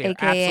show, which they're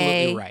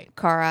absolutely right.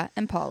 Cara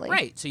and Paulie.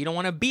 Right. So you don't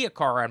want to be a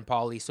Cara and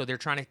Paulie, so they're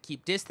trying to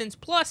keep distance.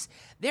 Plus,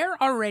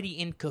 they're already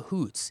in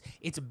cahoots.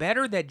 It's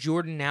better that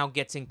Jordan now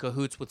gets in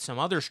cahoots with some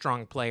other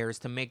strong players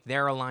to make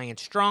their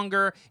alliance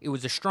stronger. It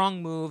was a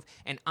strong move,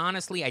 and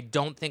honestly, I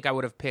don't think I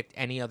would have picked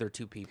any other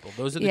two people.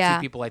 Those are the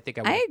two people I think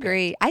I would have picked. I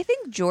agree. I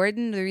think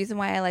Jordan, the reason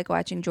why I like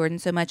watching Jordan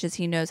so much is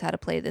he knows how to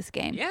play this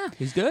game. Yeah.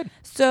 He's good.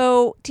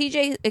 So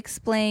TJ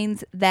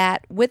explains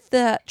that with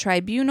the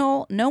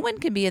tribunal, no one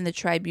can be in the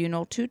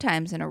tribunal 2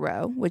 times in a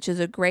row, which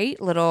is a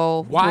great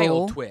little wild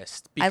rule.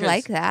 twist. I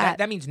like that.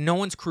 That means no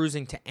one's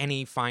cruising to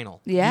any final.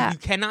 Yeah. You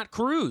cannot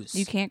cruise.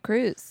 You can't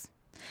cruise.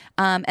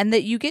 And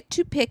that you get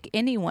to pick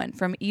anyone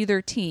from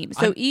either team.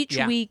 So each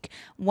week,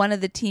 one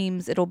of the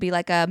teams, it'll be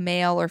like a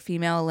male or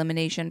female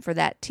elimination for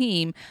that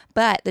team.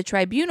 But the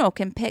tribunal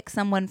can pick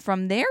someone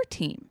from their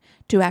team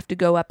to have to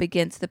go up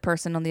against the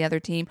person on the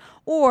other team.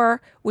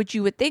 Or what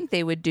you would think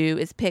they would do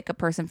is pick a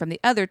person from the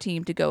other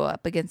team to go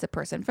up against a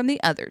person from the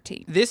other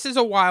team. This is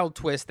a wild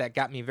twist that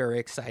got me very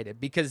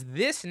excited because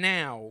this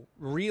now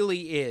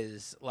really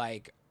is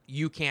like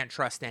you can't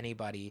trust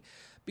anybody.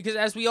 Because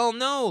as we all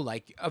know,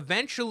 like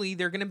eventually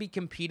they're going to be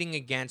competing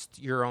against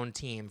your own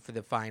team for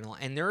the final.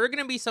 And there are going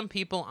to be some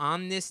people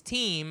on this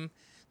team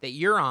that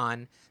you're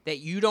on that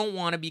you don't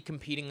want to be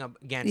competing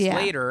against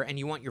later. And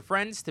you want your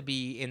friends to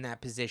be in that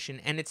position.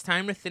 And it's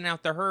time to thin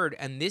out the herd.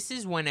 And this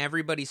is when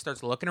everybody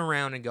starts looking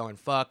around and going,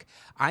 fuck,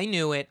 I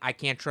knew it. I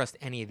can't trust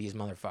any of these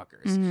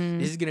motherfuckers. Mm-hmm.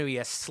 This is going to be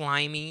a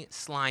slimy,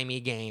 slimy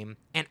game.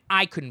 And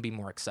I couldn't be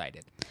more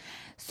excited.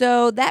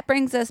 So that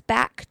brings us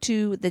back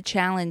to the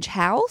challenge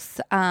house.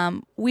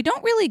 We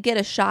don't really get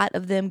a shot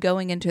of them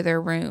going into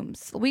their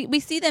rooms. We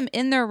see them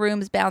in their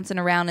rooms bouncing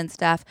around and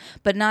stuff,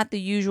 but not the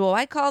usual,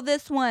 I call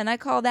this one, I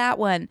call that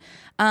one.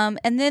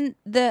 And then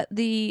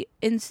the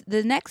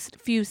next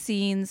few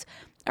scenes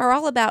are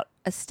all about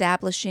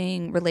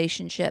establishing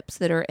relationships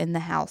that are in the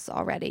house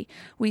already.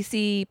 We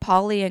see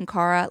Paulie and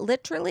Cara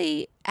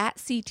literally at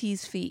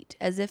CT's feet,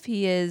 as if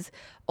he is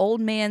old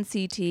man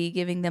CT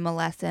giving them a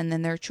lesson,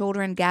 and their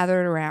children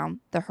gathered around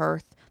the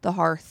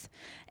hearth,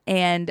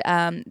 and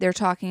they're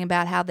talking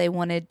about how they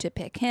wanted to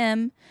pick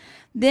him.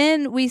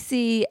 Then we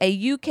see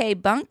a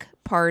UK bunk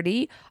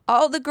party.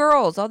 All the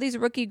girls, all these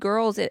rookie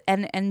girls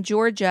and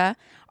Georgia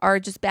are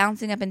just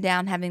bouncing up and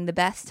down, having the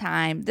best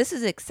time. This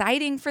is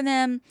exciting for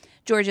them.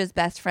 Georgia's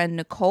best friend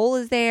Nicole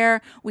is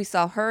there. We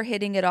saw her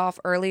hitting it off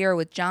earlier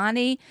with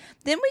Johnny.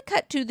 Then we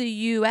cut to the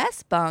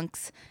U.S.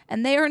 bunks,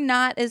 and they are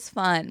not as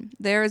fun.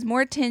 There is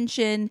more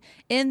tension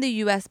in the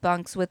U.S.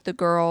 bunks with the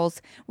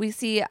girls. We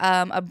see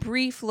a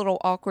brief little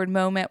awkward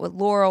moment with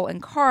Laurel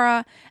and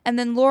Cara, and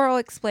then Laurel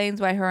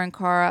explains why her and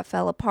Cara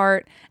fell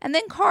apart, and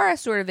then Cara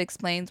sort of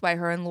explains why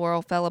her and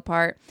Laurel fell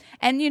apart.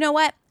 And you know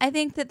what? I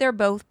think that they're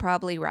both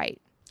probably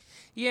right.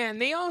 Yeah,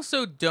 and they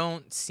also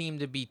don't seem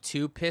to be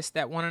too pissed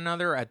at one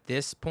another at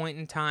this point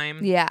in time.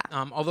 Yeah.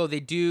 Although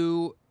they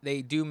do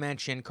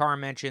mention, Cara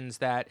mentions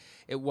that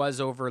it was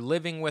over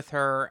living with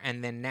her,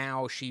 and then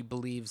now she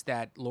believes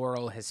that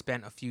Laurel has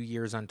spent a few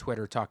years on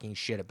Twitter talking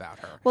shit about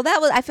her. Well,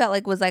 I felt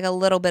like was like a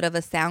little bit of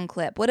a sound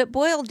clip. What it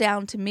boiled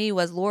down to me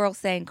was Laurel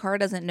saying Cara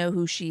doesn't know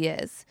who she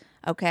is.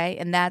 Okay,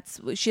 and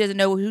she doesn't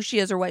know who she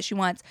is or what she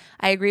wants.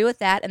 I agree with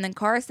that. And then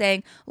Cara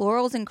saying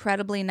Laurel's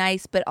incredibly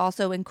nice, but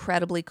also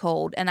incredibly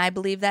cold. And I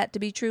believe that to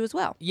be true as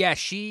well. Yeah,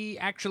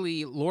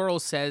 Laurel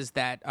says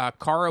that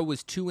Cara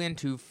was too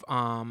into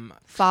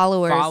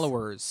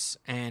followers,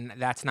 and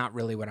that's not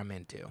really what I'm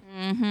into.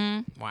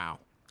 Mm-hmm. Wow.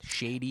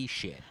 Shady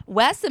shit.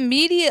 Wes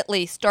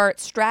immediately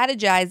starts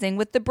strategizing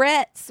with the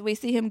Bretts. We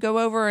see him go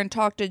over and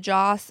talk to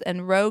Joss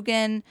and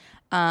Rogan.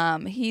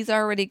 He's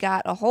already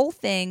got a whole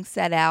thing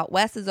set out.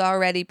 Wes is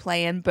already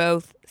playing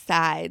both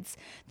sides.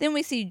 Then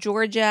we see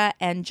Georgia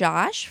and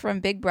Josh from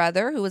Big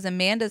Brother, who was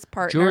Amanda's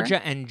partner.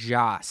 Georgia and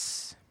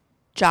Joss.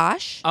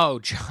 Josh. Oh,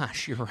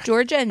 Josh, you're right.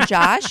 Georgia and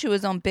Josh, who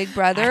was on Big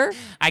Brother.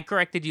 I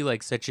corrected you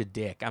like such a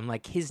dick. I'm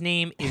like, his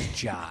name is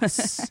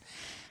Joss.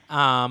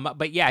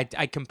 But yeah,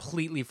 I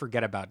completely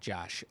forget about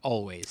Josh,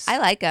 always. I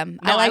like him.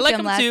 No, I liked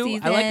him last too.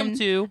 season. I like him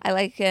too. I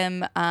like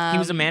him. He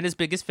was Amanda's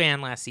biggest fan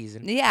last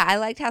season. Yeah, I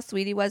liked how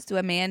sweet he was to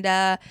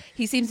Amanda.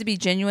 He seems to be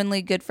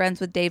genuinely good friends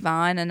with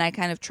Davon, and I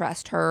kind of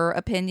trust her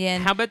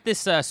opinion. How about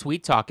this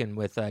sweet talking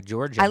with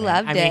Georgia? I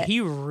loved it. I mean, he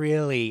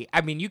really,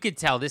 you could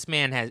tell this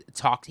man has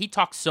talked. He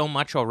talks so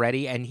much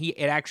already, and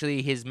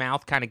his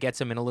mouth kind of gets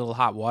him in a little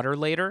hot water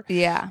later.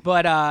 Yeah.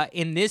 But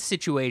in this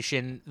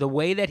situation, the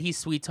way that he's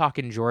sweet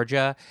talking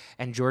Georgia,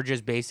 and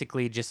Georgia's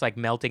basically just like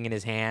melting in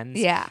his hands.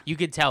 Yeah. You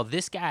could tell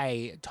this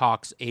guy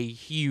talks a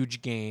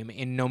huge game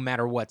in no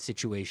matter what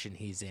situation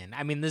he's in.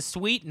 I mean, the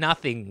sweet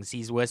nothings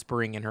he's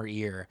whispering in her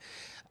ear.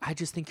 I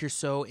just think you're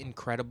so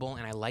incredible,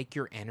 and I like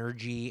your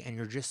energy, and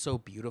you're just so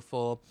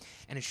beautiful,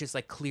 and it's just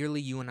like clearly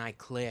you and I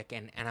click,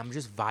 and I'm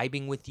just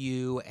vibing with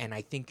you, and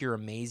I think you're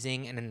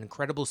amazing, and an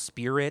incredible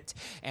spirit,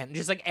 and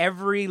just like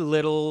every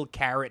little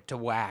carrot to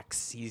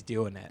wax, he's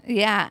doing it.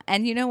 Yeah,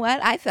 and you know what?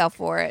 I fell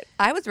for it.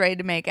 I was ready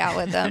to make out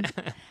with them.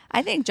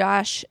 I think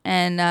Josh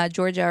and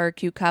Georgia are a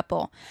cute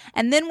couple.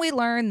 And then we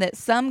learn that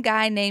some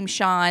guy named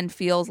Sean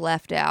feels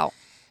left out.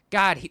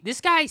 God,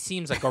 this guy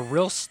seems like a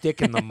real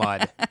stick in the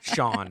mud,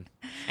 Sean.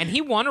 And he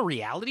won a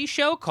reality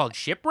show called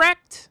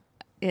Shipwrecked.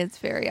 It's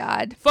very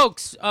odd.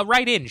 Folks,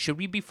 write in. Should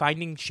we be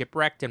finding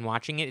Shipwrecked and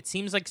watching it? It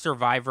seems like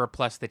Survivor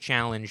plus The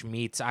Challenge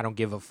meets I Don't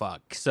Give a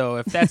Fuck. So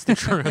if that's the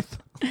truth,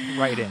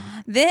 write in.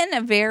 Then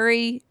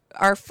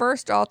our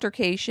first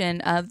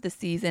altercation of the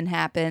season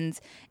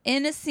happens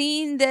in a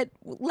scene that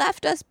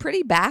left us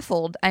pretty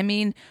baffled. I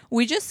mean,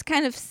 we just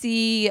kind of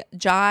see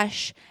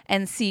Josh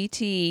and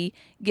CT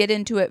get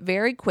into it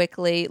very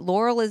quickly.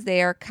 Laurel is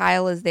there.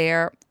 Kyle is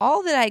there.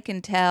 All that I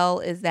can tell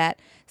is that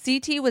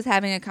CT was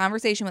having a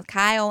conversation with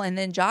Kyle, and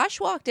then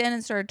Josh walked in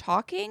and started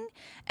talking,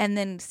 and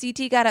then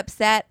CT got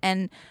upset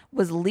and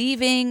was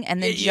leaving,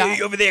 and then Josh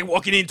over there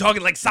walking in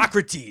talking like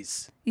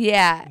Socrates.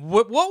 Yeah.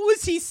 What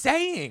was he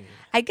saying?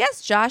 I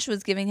guess Josh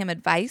was giving him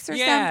advice or something.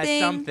 Yeah,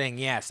 something,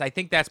 yes. I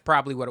think that's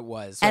probably what it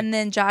was. And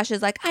then Josh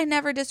is like, I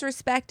never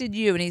disrespected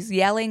you, and he's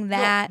yelling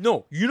that.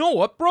 No, you know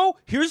what, bro?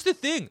 Here's the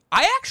thing.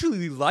 I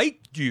actually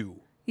liked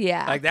you.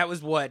 Yeah. Like, that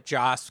was what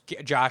Josh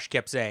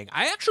kept saying.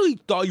 I actually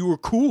thought you were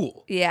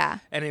cool. Yeah.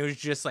 And it was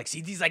just like,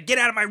 CT's like, get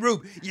out of my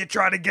room. You're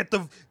trying to get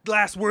the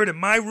last word in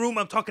my room.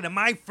 I'm talking to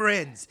my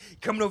friends.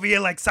 Coming over here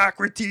like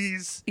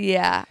Socrates.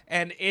 Yeah.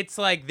 And it's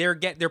like they're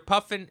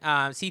puffing,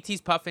 CT's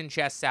puffing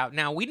chests out.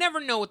 Now, we never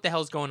know what the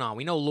hell's going on.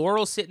 We know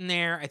Laurel's sitting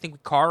there. I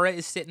think Cara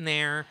is sitting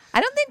there.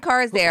 I don't think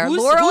Cara's there. Who's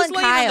Laurel and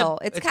laying on Kyle.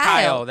 It's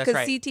Kyle. That's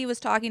right. Because CT was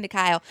talking to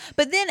Kyle.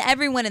 But then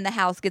everyone in the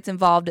house gets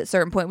involved at a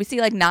certain point. We see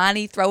like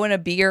Nani throwing a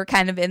beer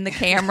kind of in the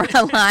camera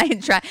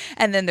line.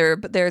 And then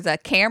there's a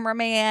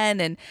cameraman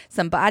and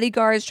some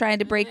bodyguards trying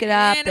to break it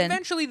up. And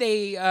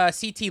eventually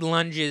CT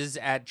lunges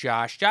at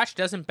Josh. Josh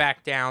doesn't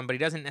back down, but he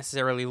doesn't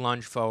necessarily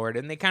lunge forward.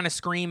 And they kind of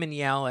scream and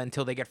yell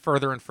until they get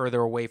further and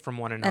further away from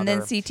one another. And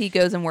then CT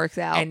goes and works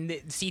out. And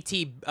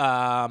CT,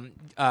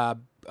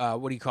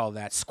 what do you call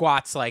that?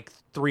 Squats like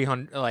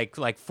 300,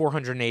 like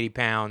 480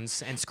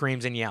 pounds, and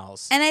screams and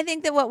yells. And I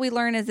think that what we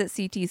learn is that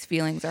CT's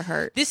feelings are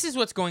hurt. This is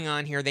what's going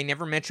on here. They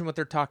never mention what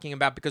they're talking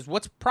about, because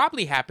what's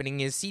probably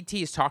happening is CT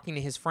is talking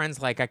to his friends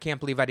like, I can't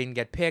believe I didn't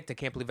get picked. I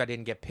can't believe I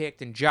didn't get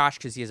picked. And Josh,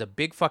 because he has a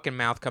big fucking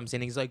mouth, comes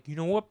in. He's like, you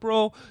know what,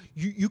 bro?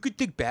 You could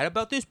think bad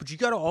about this, but you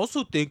got to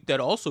also think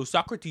that also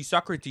Socrates,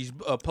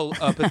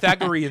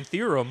 Pythagorean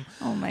theorem.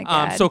 Oh my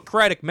God.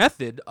 Socratic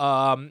method.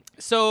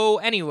 So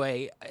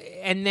anyway,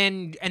 and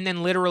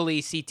then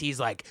literally CT's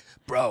like,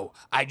 bro,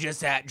 I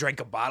just drank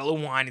a bottle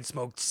of wine and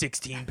smoked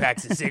 16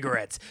 packs of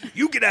cigarettes.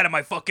 You get out of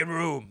my fucking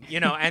room,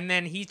 and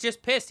then he's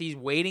just pissed. He's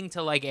waiting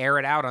to like air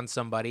it out on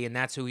somebody, and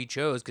that's who he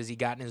chose because he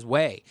got in his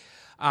way.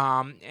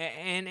 And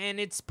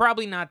it's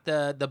probably not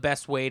the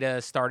best way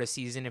to start a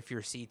season if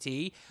you're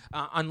CT,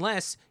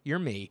 unless you're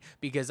me,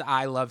 because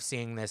I love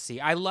seeing this.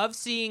 I love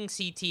seeing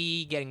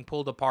CT getting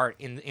pulled apart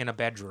in a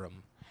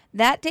bedroom.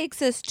 That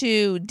takes us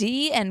to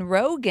Dee and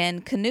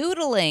Rogan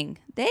canoodling.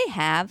 They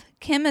have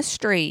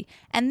chemistry.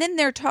 And then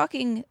they're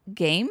talking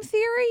game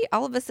theory.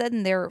 All of a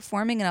sudden, they're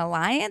forming an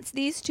alliance,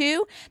 these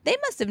two. They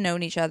must have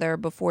known each other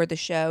before the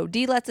show.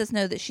 Dee lets us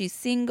know that she's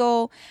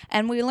single.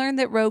 And we learn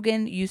that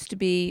Rogan used to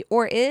be,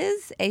 or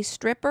is, a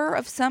stripper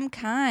of some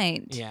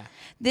kind. Yeah.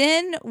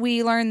 Then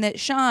we learn that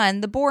Sean,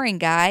 the boring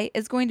guy,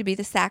 is going to be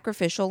the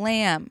sacrificial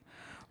lamb.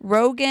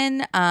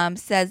 Rogan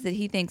says that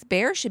he thinks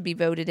Bear should be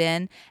voted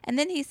in. And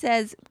then he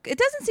says, it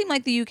doesn't seem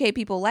like the UK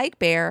people like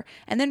Bear.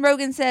 And then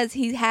Rogan says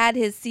he had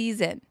his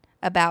season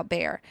about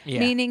Bear. Yeah.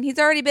 Meaning he's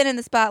already been in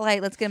the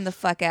spotlight. Let's get him the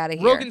fuck out of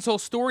here. Rogan's whole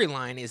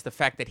storyline is the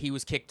fact that he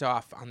was kicked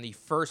off on the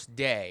first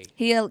day.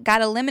 He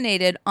got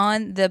eliminated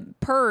on the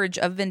purge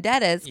of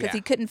vendettas because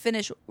he couldn't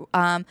finish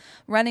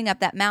running up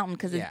that mountain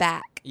because his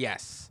back.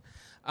 Yes.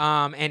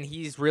 And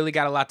he's really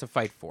got a lot to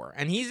fight for.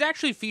 And he's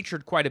actually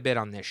featured quite a bit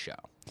on this show.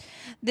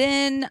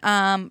 Then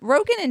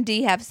Rogan and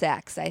Dee have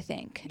sex, I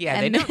think. Yeah,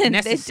 they don't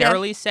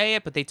necessarily say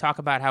it, but they talk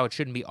about how it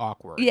shouldn't be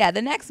awkward. Yeah,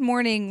 the next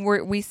morning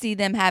we see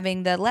them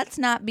having the let's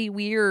not be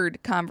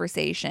weird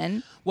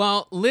conversation.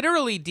 Well,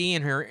 literally, Dee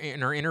in her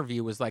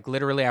interview was like,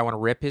 literally, I want to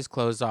rip his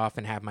clothes off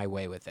and have my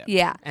way with him.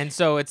 Yeah. And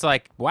so it's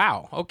like,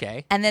 wow,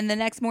 okay. And then the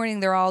next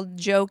morning they're all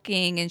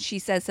joking, and she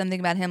says something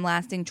about him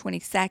lasting 20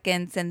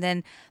 seconds, and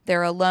then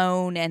they're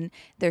alone, and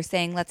they're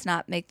saying, let's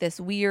not make this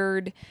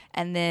weird.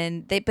 And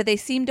then they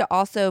seem to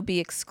also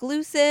be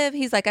exclusive.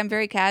 He's like, I'm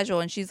very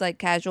casual, and she's like,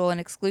 casual and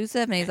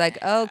exclusive, and he's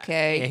like,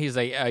 okay. And he's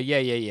like,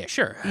 yeah,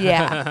 sure.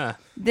 Yeah.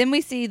 Then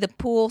we see the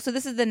pool. So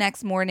this is the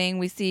next morning.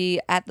 We see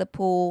at the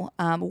pool,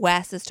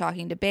 Wes is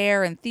talking to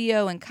Bear and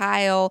Theo and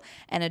Kyle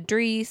and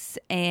Idris.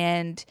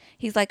 And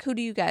he's like, who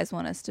do you guys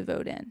want us to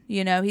vote in?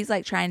 You know, he's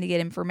like trying to get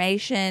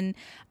information.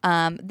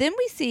 Then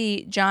we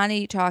see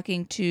Johnny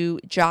talking to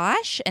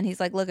Josh. And he's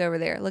like, look over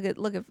there. Look at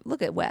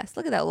Wes.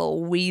 Look at that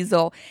little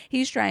weasel.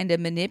 He's trying to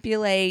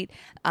manipulate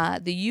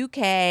the UK.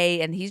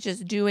 And he's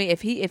just doing,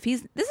 if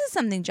he's, this is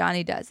something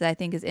Johnny does that I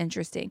think is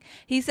interesting.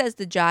 He says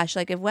to Josh,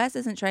 like, if Wes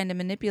isn't trying to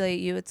manipulate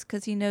you, it's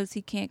because he knows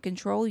he can't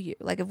control you.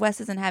 Like, if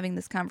Wes isn't having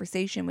this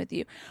conversation with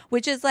you,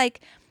 which is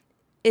like,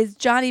 is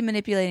Johnny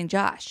manipulating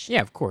Josh?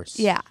 Yeah, of course.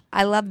 Yeah,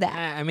 I love that.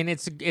 I mean,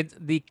 it's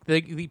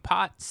the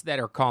pots that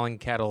are calling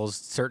kettles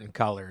certain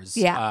colors.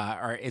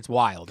 Yeah. It's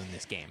wild in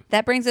this game.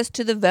 That brings us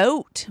to the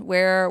vote,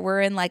 where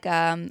we're in like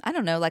I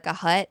don't know, like a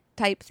hut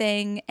type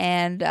thing,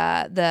 and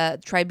the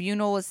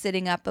tribunal is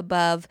sitting up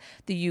above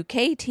the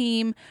UK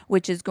team,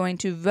 which is going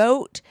to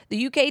vote.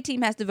 The UK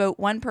team has to vote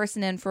one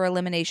person in for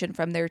elimination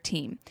from their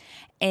team,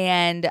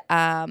 and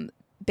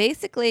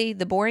basically,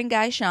 the boring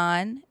guy,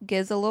 Sean,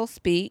 gives a little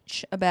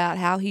speech about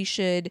how he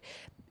should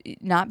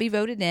not be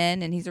voted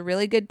in, and he's a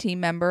really good team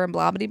member, and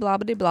blah, blah, blah,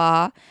 blah,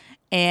 blah.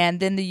 And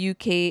then the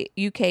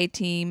UK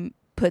team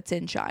puts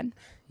in Sean.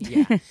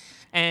 Yeah.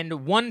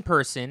 And one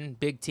person,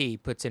 Big T,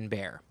 puts in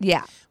Bear.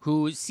 Yeah.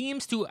 Who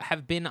seems to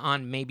have been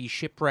on maybe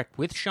Shipwrecked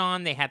with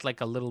Sean. They had like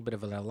a little bit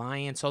of an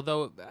alliance,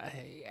 although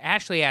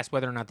Ashley asked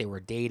whether or not they were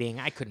dating.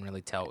 I couldn't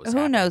really tell what was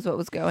happening. Who knows what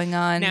was going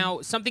on?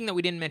 Now, something that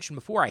we didn't mention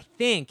before, I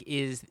think,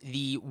 is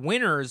the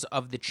winners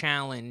of the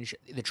challenge,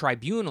 the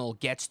tribunal,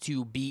 gets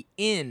to be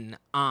in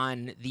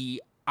on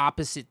the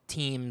opposite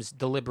team's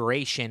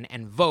deliberation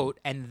and vote,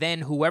 and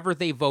then whoever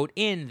they vote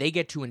in, they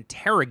get to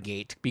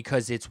interrogate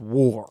because it's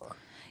war.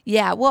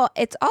 Yeah, well,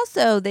 it's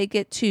also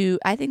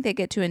I think they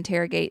get to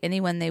interrogate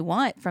anyone they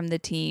want from the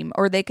team,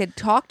 or they could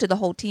talk to the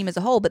whole team as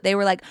a whole, but they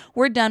were like,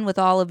 we're done with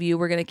all of you,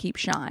 we're going to keep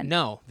Sean.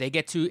 No, they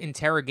get to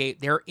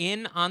interrogate. They're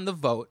in on the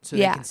vote, so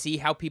Yeah. they can see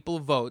how people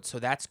vote, so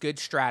that's good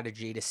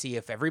strategy to see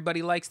if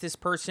everybody likes this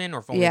person or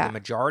if only Yeah. the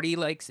majority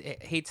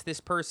hates this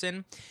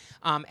person.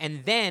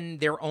 And then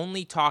they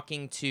only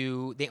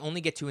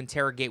get to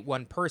interrogate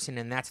one person,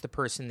 and that's the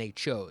person they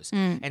chose.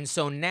 And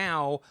so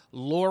now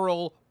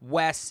Laurel,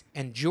 Wes,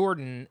 and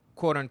Jordan,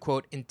 quote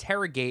unquote,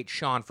 interrogate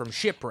Sean from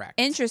Shipwreck.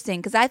 Interesting,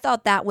 because I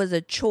thought that was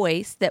a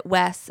choice that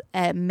Wes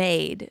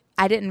made.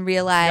 I didn't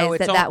realize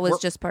that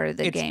was just part of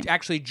the game.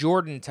 Actually,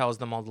 Jordan tells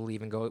them all to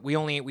leave and go. We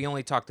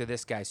only talk to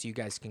this guy, so you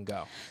guys can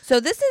go. So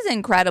this is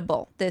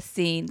incredible, this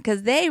scene,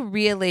 because they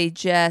really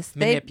just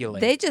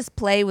manipulate. They just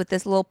play with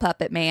this little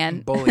puppet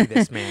man, Bully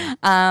this man.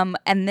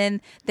 and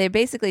then they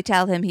basically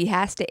tell him he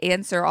has to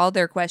answer all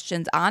their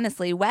questions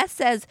honestly. Wes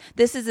says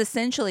this is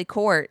essentially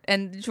court,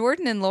 and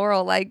Jordan and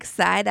Laurel like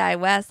side eye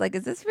Wes, like,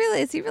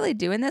 is he really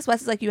doing this?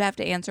 Wes is like, you have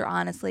to answer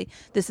honestly.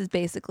 This is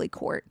basically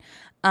court.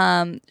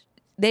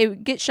 They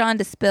get Sean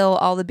to spill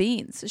all the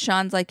beans.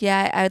 Sean's like,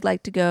 yeah, I'd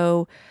like to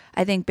go.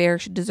 I think Bear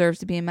deserves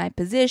to be in my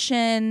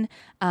position.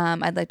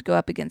 I'd like to go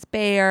up against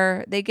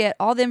Bear. They get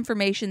all the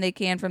information they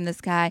can from this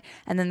guy.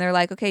 And then they're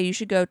like, okay, you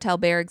should go tell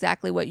Bear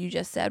exactly what you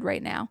just said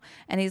right now.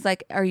 And he's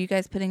like, are you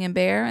guys putting in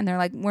Bear? And they're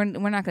like, we're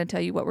not going to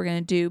tell you what we're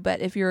going to do. But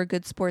if you're a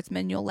good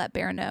sportsman, you'll let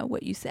Bear know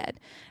what you said.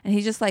 And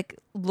he just like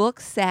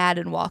looks sad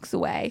and walks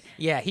away.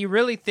 Yeah, he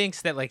really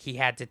thinks that like he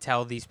had to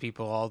tell these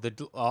people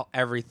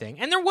everything.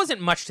 And there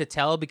wasn't much to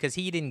tell because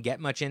he didn't get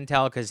much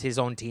intel because his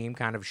own team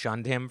kind of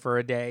shunned him for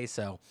a day.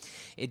 So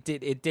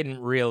it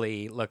didn't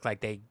really look like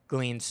they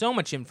gleaned so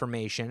much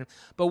information.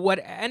 But what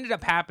ended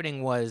up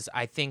happening was,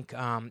 I think,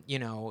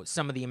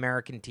 some of the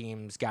American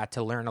teams got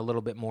to learn a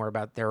little bit more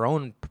about their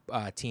own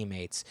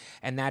teammates,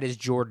 and that is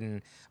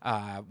Jordan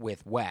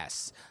with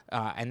Wes,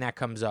 and that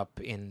comes up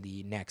in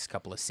the next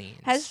couple of scenes.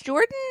 Has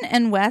Jordan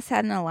and Wes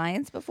had an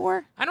alliance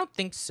before? I don't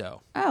think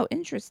so. Oh,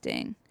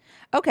 interesting.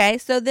 Okay,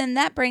 so then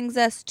that brings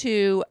us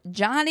to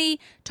Johnny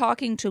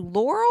talking to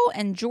Laurel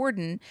and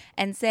Jordan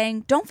and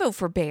saying, don't vote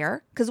for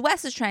Bear, because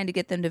Wes is trying to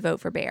get them to vote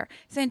for Bear.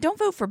 Saying, don't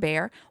vote for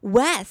Bear.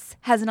 Wes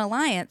has an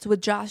alliance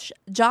with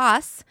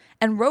Joss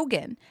and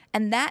Rogan,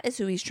 and that is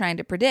who he's trying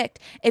to predict.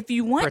 If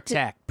you want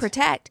to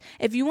protect,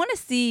 if you want to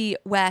see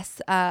Wes,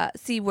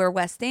 see where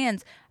Wes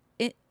stands,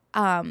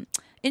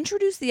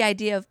 introduce the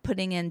idea of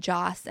putting in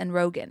Joss and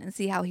Rogan and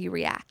see how he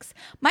reacts.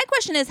 My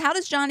question is, how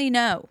does Johnny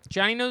know?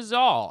 Johnny knows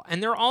all.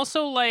 And they're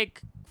also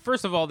like,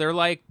 first of all, they're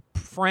like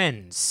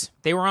friends.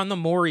 They were on the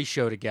Maury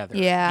show together.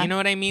 Yeah. You know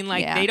what I mean?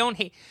 Like, Yeah. they don't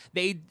hate.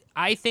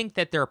 I think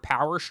that their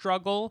power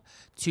struggle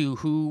to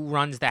who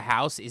runs the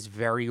house is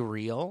very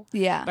real.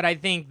 Yeah. But I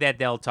think that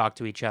they'll talk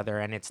to each other,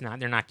 and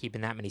they're not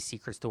keeping that many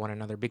secrets to one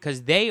another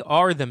because they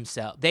are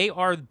themselves. They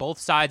are both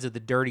sides of the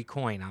dirty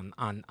coin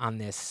on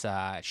this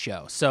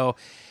show. So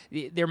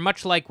they're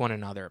much like one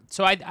another.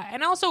 So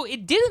and also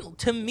it didn't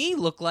to me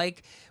look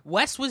like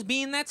Wes was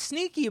being that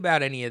sneaky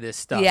about any of this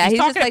stuff. Yeah, he's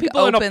talking just, to like,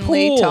 people in a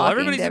openly pool. talking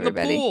Everybody's to in the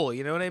everybody. pool.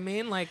 You know what I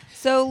mean? Like,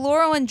 So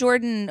Laurel and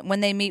Jordan, when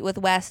they meet with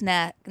Wes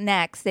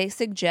next, they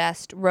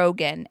suggest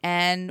Rogan,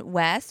 and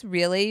Wes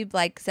really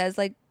says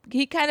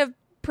he kind of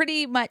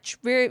pretty much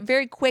very,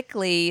 very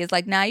quickly is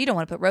like, nah, you don't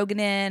want to put Rogan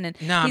in.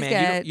 And Nah, he's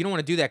man, you don't want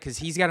to do that because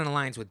he's got an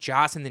alliance with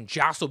Joss, and then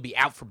Joss will be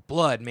out for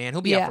blood, man.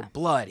 He'll be out for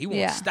blood. He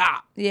won't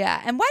stop.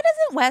 Yeah. And why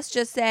doesn't Wes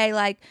just say,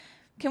 like,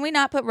 can we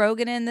not put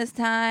Rogan in this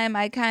time?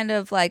 I kind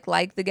of like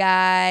the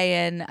guy,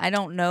 and I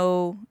don't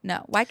know.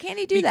 No, why can't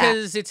he do that?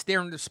 Because it's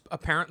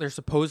they're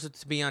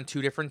supposed to be on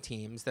two different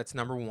teams. That's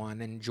number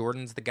one. And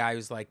Jordan's the guy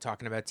who's like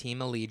talking about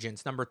team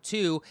allegiance. Number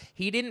two,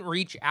 he didn't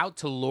reach out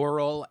to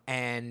Laurel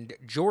and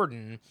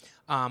Jordan.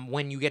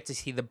 When you get to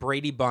see the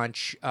Brady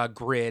Bunch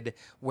grid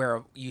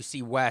where you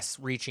see Wes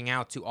reaching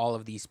out to all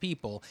of these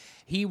people,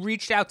 he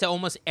reached out to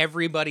almost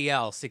everybody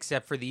else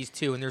except for these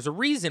two. And there's a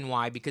reason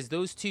why, because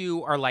those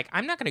two are like,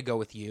 I'm not going to go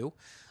with you.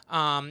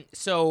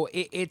 So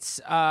it's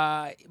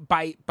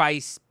by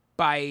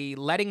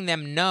letting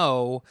them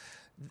know,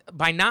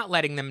 by not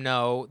letting them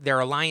know their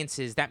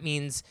alliances, that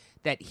means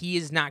that he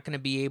is not going to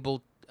be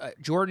able,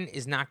 Jordan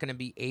is not going to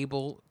be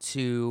able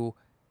to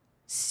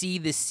see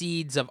the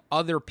seeds of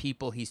other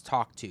people he's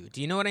talked to. Do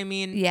you know what I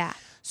mean? Yeah.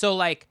 So,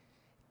 like,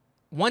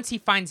 once he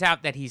finds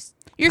out that he's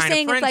You're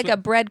saying it's like a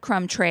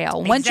breadcrom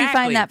trail. Once you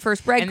find that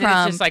first breadcrumb. And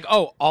then it's just like,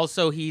 oh,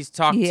 also he's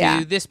talked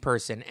to this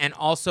person. And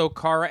also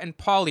Cara and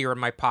Paulie are in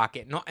my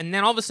pocket. And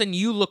then all of a sudden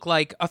you look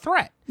like a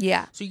threat.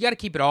 Yeah. So you got to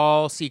keep it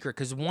all secret,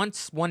 because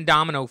once one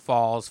domino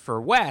falls for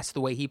Wes,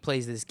 the way he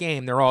plays this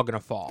game, they're all going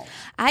to fall.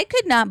 I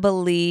could not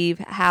believe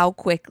how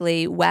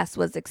quickly Wes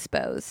was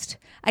exposed.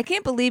 I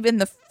can't believe in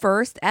the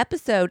first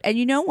episode. And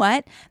you know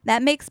what?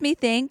 That makes me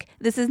think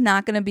this is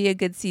not going to be a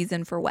good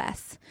season for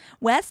Wes.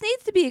 Wes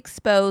needs to be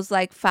exposed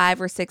like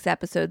 5 or 6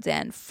 episodes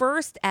in.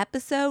 First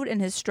episode, and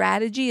his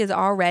strategy is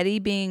already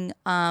being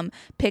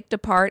picked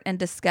apart and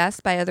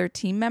discussed by other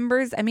team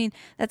members. I mean,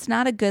 that's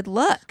not a good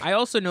look. I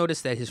also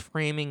noticed that his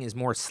framing is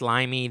more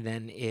slimy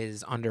than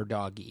is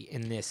underdoggy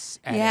in this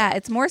edit. Yeah,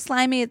 it's more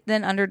slimy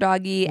than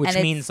underdoggy. Which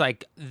means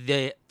like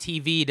the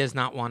TV does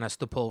not want us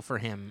to pull for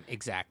him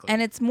exactly. And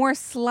it's more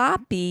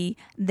sloppy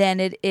than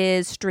it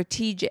is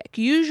strategic.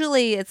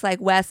 Usually it's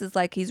like Wes is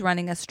like he's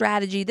running a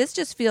strategy. This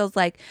just feels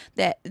like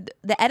that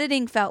the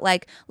editing felt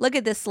like, look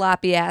at this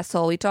sloppy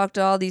asshole. He talked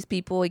to all these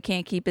people. He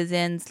can't keep his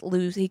ends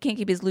loose. He can't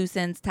keep his loose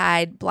ends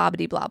tied, blah,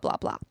 blah, blah, blah,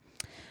 blah.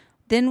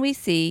 Then we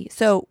see,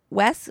 so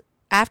Wes,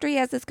 after he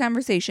has this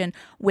conversation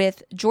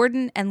with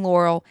Jordan and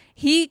Laurel,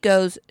 he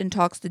goes and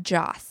talks to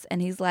Joss.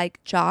 And he's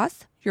like,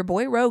 Joss, your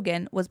boy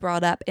Rogan was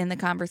brought up in the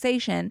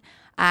conversation.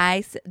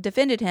 I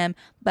defended him,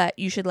 but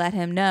you should let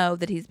him know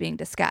that he's being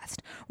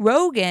discussed.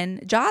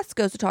 Joss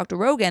goes to talk to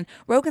Rogan.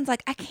 Rogan's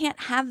like, I can't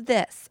have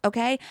this,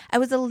 okay? I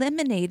was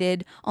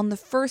eliminated on the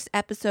first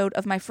episode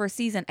of my first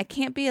season. I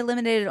can't be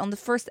eliminated on the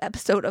first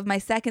episode of my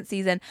second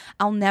season.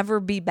 I'll never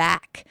be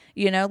back.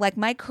 Like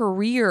my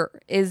career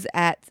is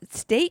at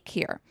stake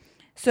here.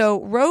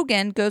 So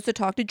Rogan goes to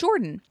talk to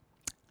Jordan.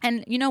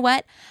 And you know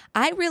what?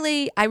 I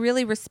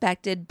really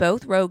respected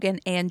both Rogan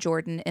and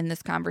Jordan in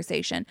this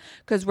conversation,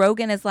 because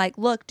Rogan is like,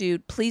 look,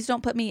 dude, please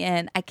don't put me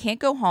in. I can't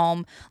go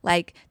home.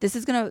 Like, this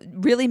is going to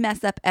really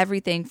mess up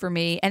everything for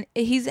me. And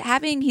he's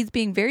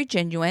being very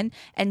genuine,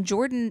 and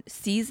Jordan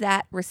sees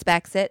that,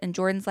 respects it. And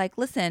Jordan's like,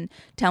 listen,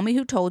 tell me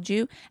who told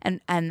you. And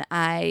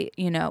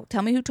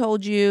tell me who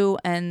told you.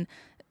 And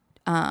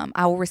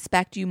I will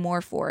respect you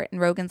more for it.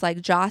 And Rogan's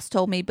like, Joss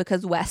told me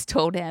because Wes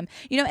told him.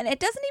 And it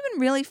doesn't even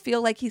really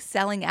feel like he's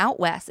selling out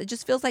Wes. It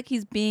just feels like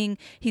he's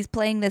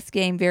playing this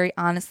game very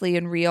honestly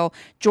and real.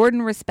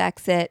 Jordan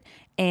respects it.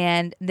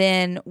 And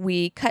then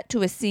we cut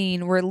to a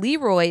scene where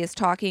Leroy is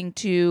talking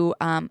to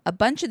a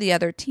bunch of the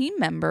other team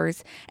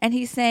members, and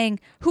he's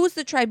saying, who's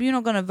the tribunal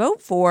going to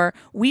vote for?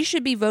 We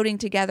should be voting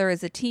together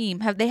as a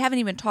team. They haven't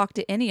even talked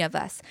to any of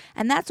us.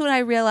 And that's when I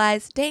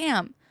realized,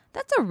 damn,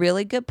 that's a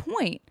really good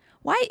point.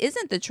 Why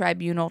isn't the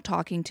tribunal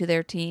talking to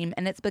their team?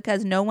 And it's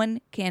because no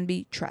one can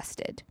be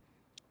trusted.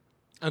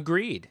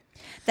 Agreed.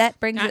 That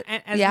brings it.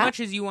 As much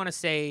as you want to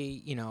say,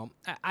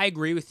 I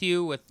agree with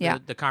you with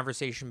the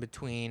conversation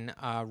between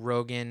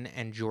Rogan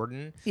and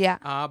Jordan.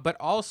 Yeah. But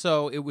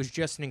also, it was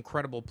just an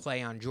incredible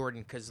play on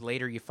Jordan, because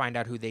later you find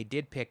out who they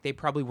did pick. They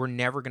probably were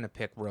never going to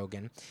pick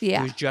Rogan.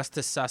 Yeah. It was just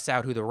to suss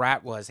out who the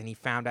rat was, and he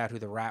found out who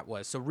the rat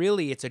was. So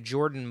really, it's a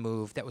Jordan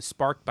move that was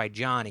sparked by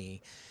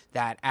Johnny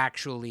that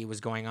actually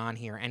was going on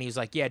here. And he was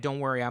like, yeah, don't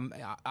worry,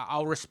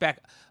 I'll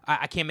respect,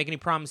 I can't make any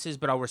promises,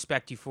 but I'll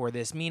respect you for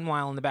this.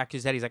 Meanwhile, in the back of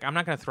his head, he's like, I'm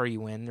not going to throw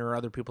you in. There are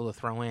other people to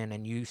throw in,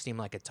 and you seem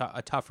like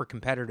a tougher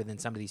competitor than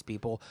some of these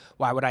people.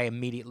 Why would I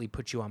immediately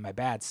put you on my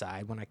bad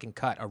side when I can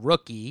cut a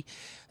rookie?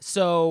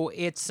 So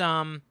it's,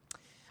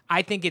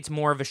 I think it's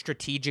more of a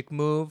strategic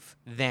move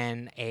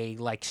than a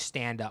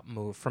stand-up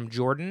move from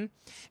Jordan.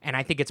 And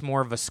I think it's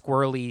more of a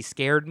squirrely,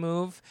 scared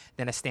move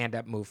than a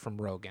stand-up move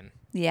from Rogan.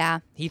 Yeah.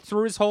 He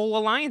threw his whole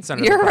alliance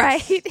under You're the bus.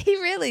 right. He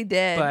really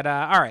did. But,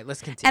 all right,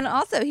 let's continue. And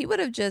also, he would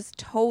have just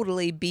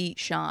totally beat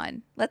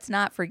Sean. Let's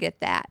not forget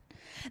that.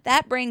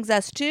 That brings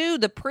us to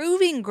the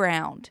proving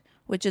ground,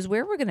 which is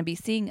where we're going to be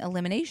seeing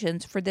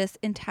eliminations for this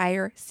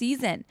entire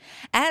season.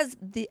 As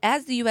the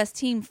U.S.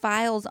 team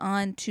files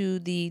onto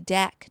the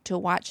deck to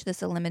watch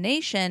this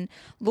elimination,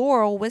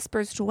 Laurel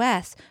whispers to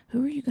Wes,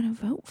 "Who are you going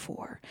to vote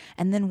for?"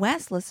 And then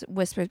Wes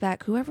whispers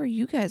back, "Whoever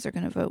you guys are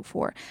going to vote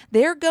for."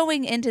 They're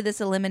going into this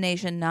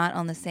elimination not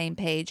on the same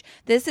page.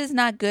 This is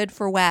not good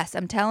for Wes.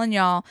 I'm telling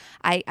y'all,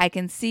 I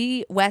can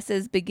see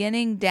Wes's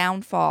beginning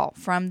downfall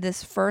from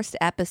this first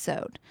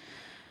episode.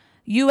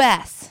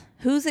 U.S.,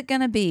 who's it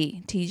going to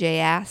be? TJ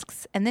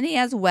asks. And then he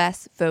has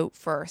Wes vote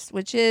first,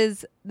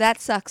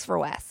 that sucks for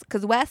Wes,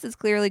 because Wes is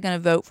clearly going to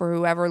vote for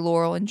whoever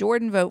Laurel and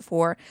Jordan vote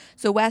for.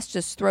 So Wes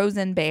just throws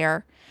in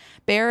Bear.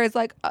 Bear is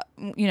like,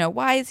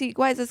 why is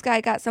this guy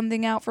got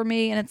something out for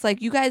me? And it's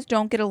like, you guys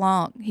don't get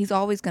along. He's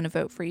always going to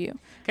vote for you.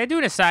 Can I do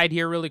an aside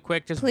here really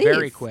quick? Just Please.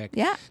 Very quick.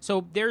 Yeah.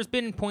 So there's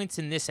been points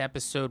in this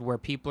episode where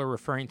people are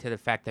referring to the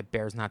fact that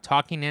Bear's not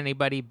talking to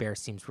anybody. Bear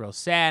seems real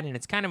sad, and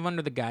it's kind of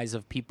under the guise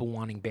of people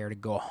wanting Bear to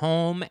go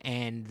home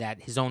and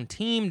that his own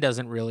team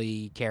doesn't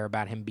really care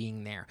about him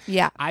being there.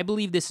 Yeah. I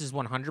believe this is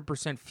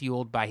 100%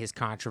 fueled by his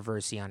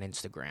controversy on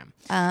Instagram.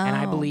 Oh. And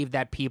I believe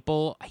that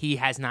he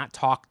has not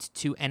talked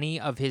to any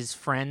of his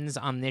friends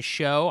on this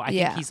show. I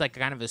think he's like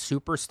kind of a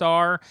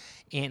superstar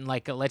in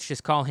like, let's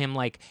just call him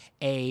like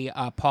a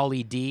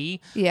Pauly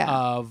D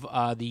of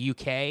the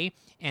UK,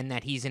 and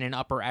that he's in an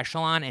upper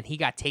echelon, and he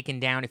got taken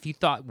down. If you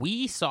thought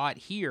we saw it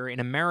here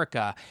in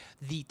America,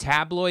 the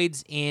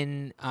tabloids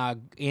in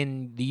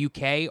the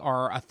UK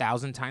are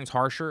 1,000 times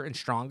harsher and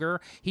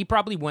stronger. He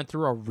probably went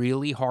through a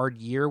really hard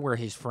year where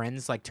his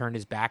friends like turned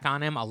his back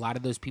on him. A lot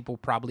of those people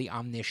probably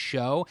on this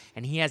show,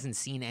 and he hasn't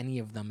seen any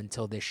of them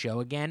until this show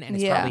again, and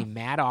it's probably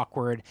mad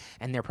awkward,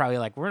 and they're probably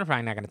like, we're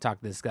probably not going to talk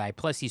to this guy.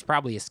 Plus, he's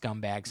probably a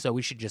scumbag, so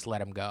we should just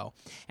let him go.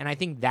 And I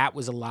think that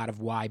was a lot of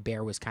why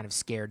Bear was kind of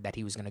scared that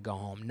he was going to go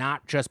home,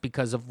 not just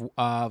because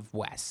of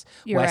Wes.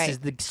 You're Wes right. is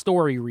the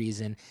story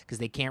reason, because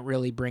they can't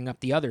really bring up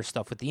the other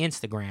stuff with the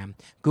Instagram.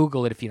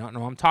 Google it if you don't know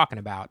what I'm talking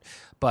about.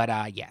 But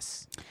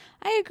yes.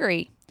 I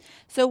agree.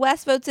 So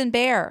Wes votes in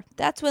Bear.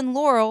 That's when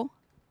Laurel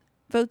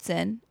votes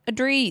in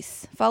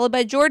Idris, followed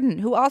by Jordan,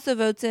 who also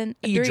votes in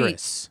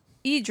Idris.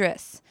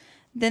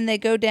 Then they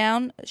go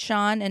down,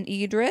 Sean and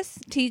Idris.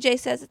 TJ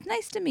says, "It's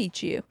nice to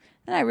meet you."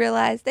 And I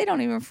realized they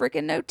don't even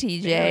freaking know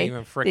TJ. They don't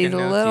even freaking These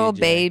know little TJ.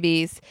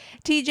 babies.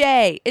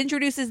 TJ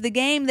introduces the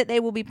game that they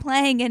will be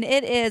playing, and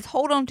it is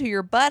Hold On To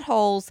Your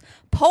Buttholes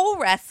pole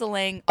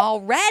wrestling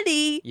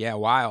already. Yeah,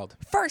 wild.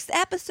 First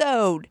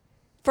episode,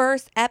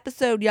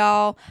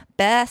 y'all.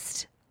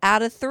 Best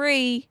out of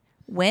 3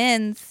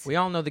 wins. We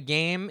all know the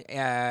game.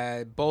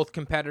 Both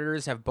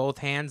competitors have both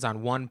hands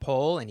on one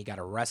pole, and you got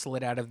to wrestle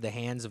it out of the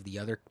hands of the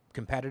other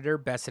competitor.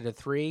 Best out of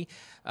 3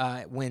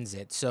 wins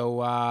it.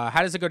 So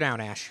how does it go down,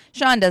 Ash?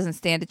 Sean doesn't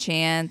stand a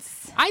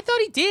chance. I thought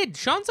he did.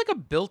 Sean's like a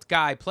built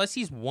guy. Plus,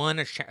 he's won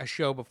a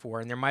show before,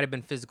 and there might have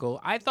been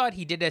physical. I thought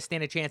he did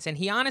stand a chance, and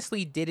he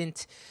honestly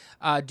didn't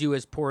do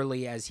as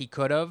poorly as he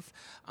could have.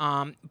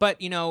 But,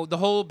 the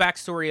whole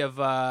backstory of,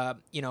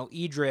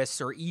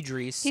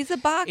 Idris. He's a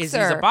boxer. He's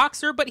a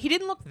boxer, but he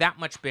didn't look that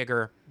much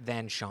bigger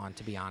than Sean,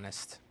 to be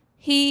honest.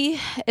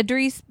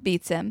 Idris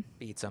beats him.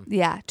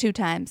 Yeah, 2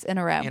 times in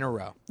a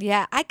row.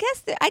 Yeah, I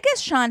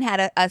guess Sean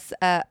had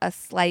a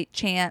slight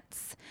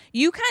chance.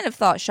 You kind of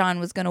thought Sean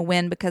was going to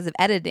win because of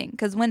editing.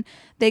 Because when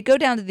they go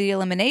down to the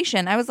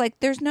elimination, I was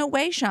like, "There's no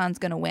way Sean's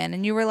going to win,"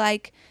 and you were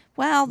like,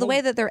 "Well, the way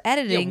that they're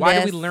editing, why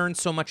did we learn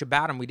so much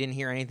about him? We didn't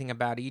hear anything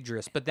about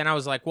Idris." But then I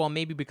was like, well,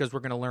 maybe because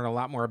we're going to learn a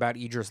lot more about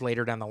Idris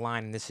later down the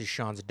line, and this is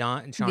Sean's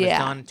done, and Sean is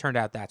done. Turned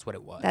out that's what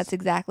it was. That's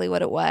exactly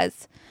what it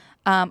was.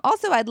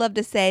 Also, I'd love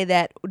to say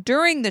that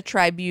during the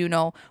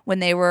tribunal, when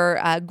they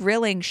were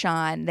grilling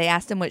Sean, they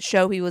asked him what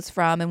show he was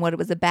from and what it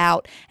was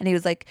about. And he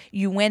was like,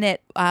 "You win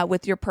it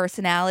with your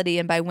personality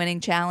and by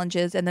winning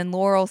challenges." And then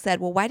Laurel said,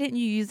 "Well, why didn't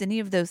you use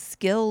any of those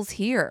skills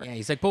here?" Yeah,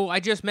 he's like, "Well,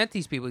 I just met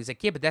these people." He's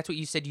like, "Yeah, but that's what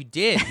you said you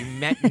did. You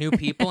met new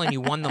people and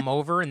you won them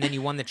over, and then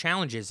you won the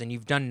challenges, and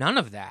you've done none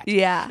of that."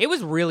 Yeah. It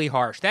was really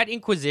harsh. That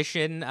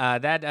inquisition,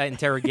 that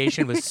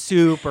interrogation was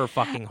super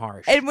fucking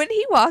harsh. And when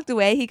he walked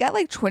away, he got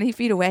like 20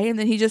 feet away, and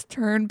then he just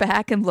turned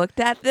back and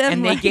looked at them.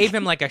 And they gave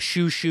him like a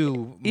shoo-shoo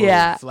move.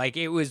 Yeah. Like,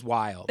 it was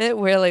wild. It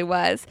really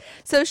was.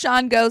 So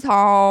Sean goes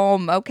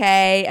home,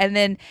 okay. And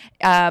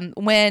then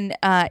when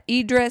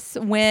Idris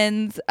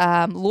wins,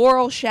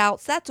 Laurel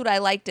shouts, "That's what I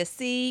like to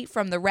see,"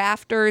 from the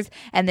rafters.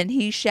 And then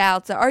he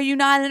shouts, "Are you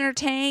not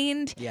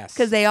entertained?" Yes.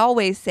 Because they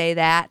always say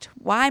that.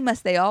 Why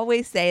must they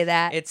always say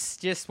that? It's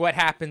just what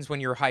happens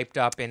when you're hyped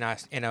up in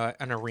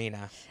an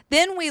arena.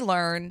 Then we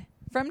learn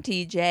from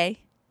TJ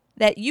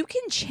that you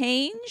can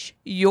change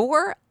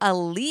your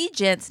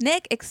allegiance.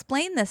 Nick,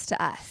 explain this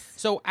to us.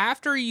 So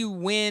after you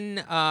win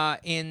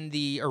in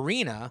the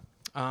arena,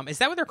 is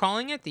that what they're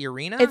calling it? The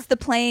arena? It's the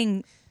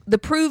proving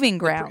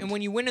ground. And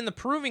when you win in the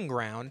proving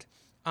ground,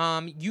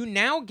 you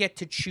now get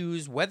to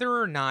choose whether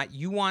or not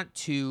you want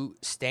to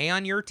stay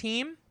on your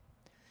team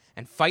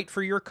and fight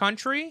for your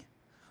country,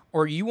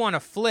 or you want to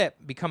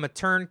flip, become a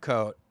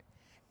turncoat,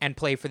 and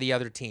play for the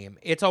other team.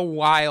 It's a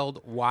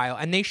wild,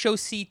 and they show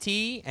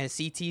CT, and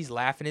CT's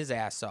laughing his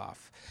ass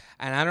off.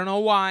 And I don't know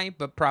why,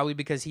 but probably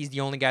because he's the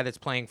only guy that's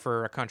playing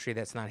for a country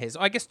that's not his.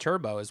 Oh, I guess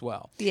Turbo as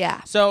well.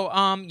 Yeah. So,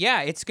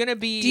 it's going to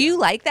be... Do you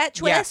like that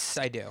twist? Yes,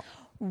 I do.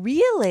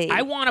 Really?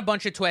 I want a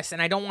bunch of twists,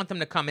 and I don't want them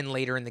to come in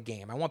later in the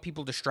game. I want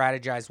people to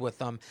strategize with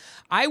them.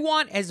 I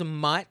want as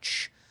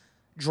much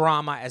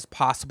drama as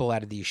possible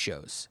out of these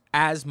shows,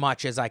 as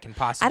much as I can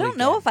possibly I don't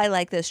know if I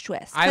like this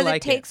twist, I because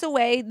like it takes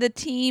away the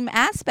team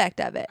aspect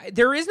of it.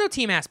 There is no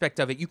team aspect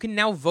of it. You can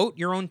now vote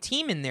your own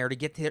team in there to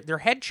get their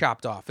head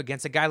chopped off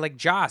against a guy like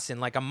Joss in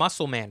like a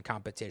muscle man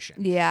competition.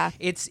 Yeah.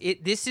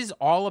 This is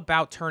all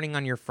about turning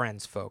on your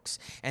friends, folks,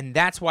 and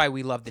that's why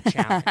we love the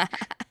challenge.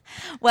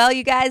 Well,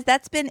 you guys,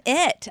 that's been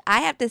it. I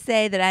have to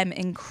say that I'm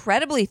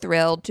incredibly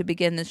thrilled to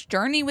begin this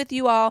journey with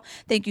you all.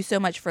 Thank you so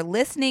much for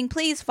listening.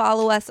 Please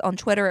follow us on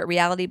Twitter at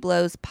Reality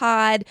Blows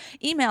Pod.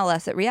 Email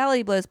us at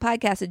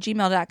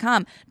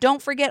realityblowspodcast@gmail.com.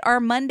 Don't forget our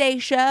Monday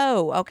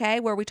show, okay,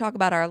 where we talk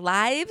about our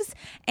lives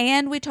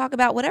and we talk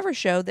about whatever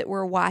show that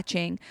we're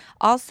watching.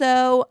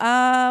 Also,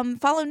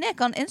 follow Nick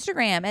on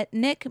Instagram at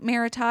Nick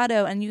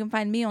Maritato, and you can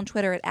find me on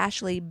Twitter at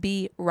Ashley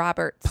B.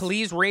 Roberts.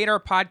 Please rate our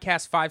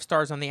podcast 5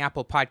 stars on the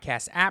Apple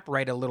Podcast app.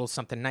 Write a little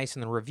something nice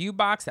in the review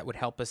box. That would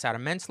help us out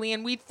immensely,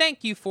 and we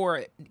thank you for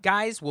it.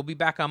 Guys, we'll be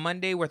back on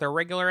Monday with our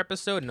regular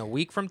episode, and a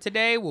week from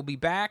today, we'll be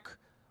back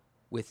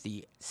with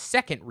the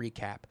second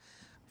recap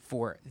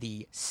for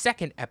the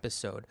second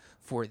episode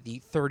for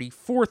the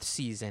 34th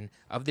season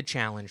of The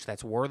Challenge.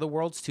 That's War of the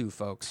Worlds 2,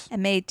 folks.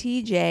 And may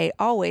TJ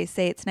always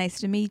say it's nice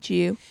to meet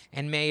you.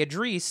 And may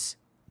Idris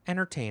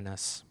entertain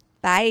us.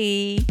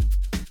 Bye.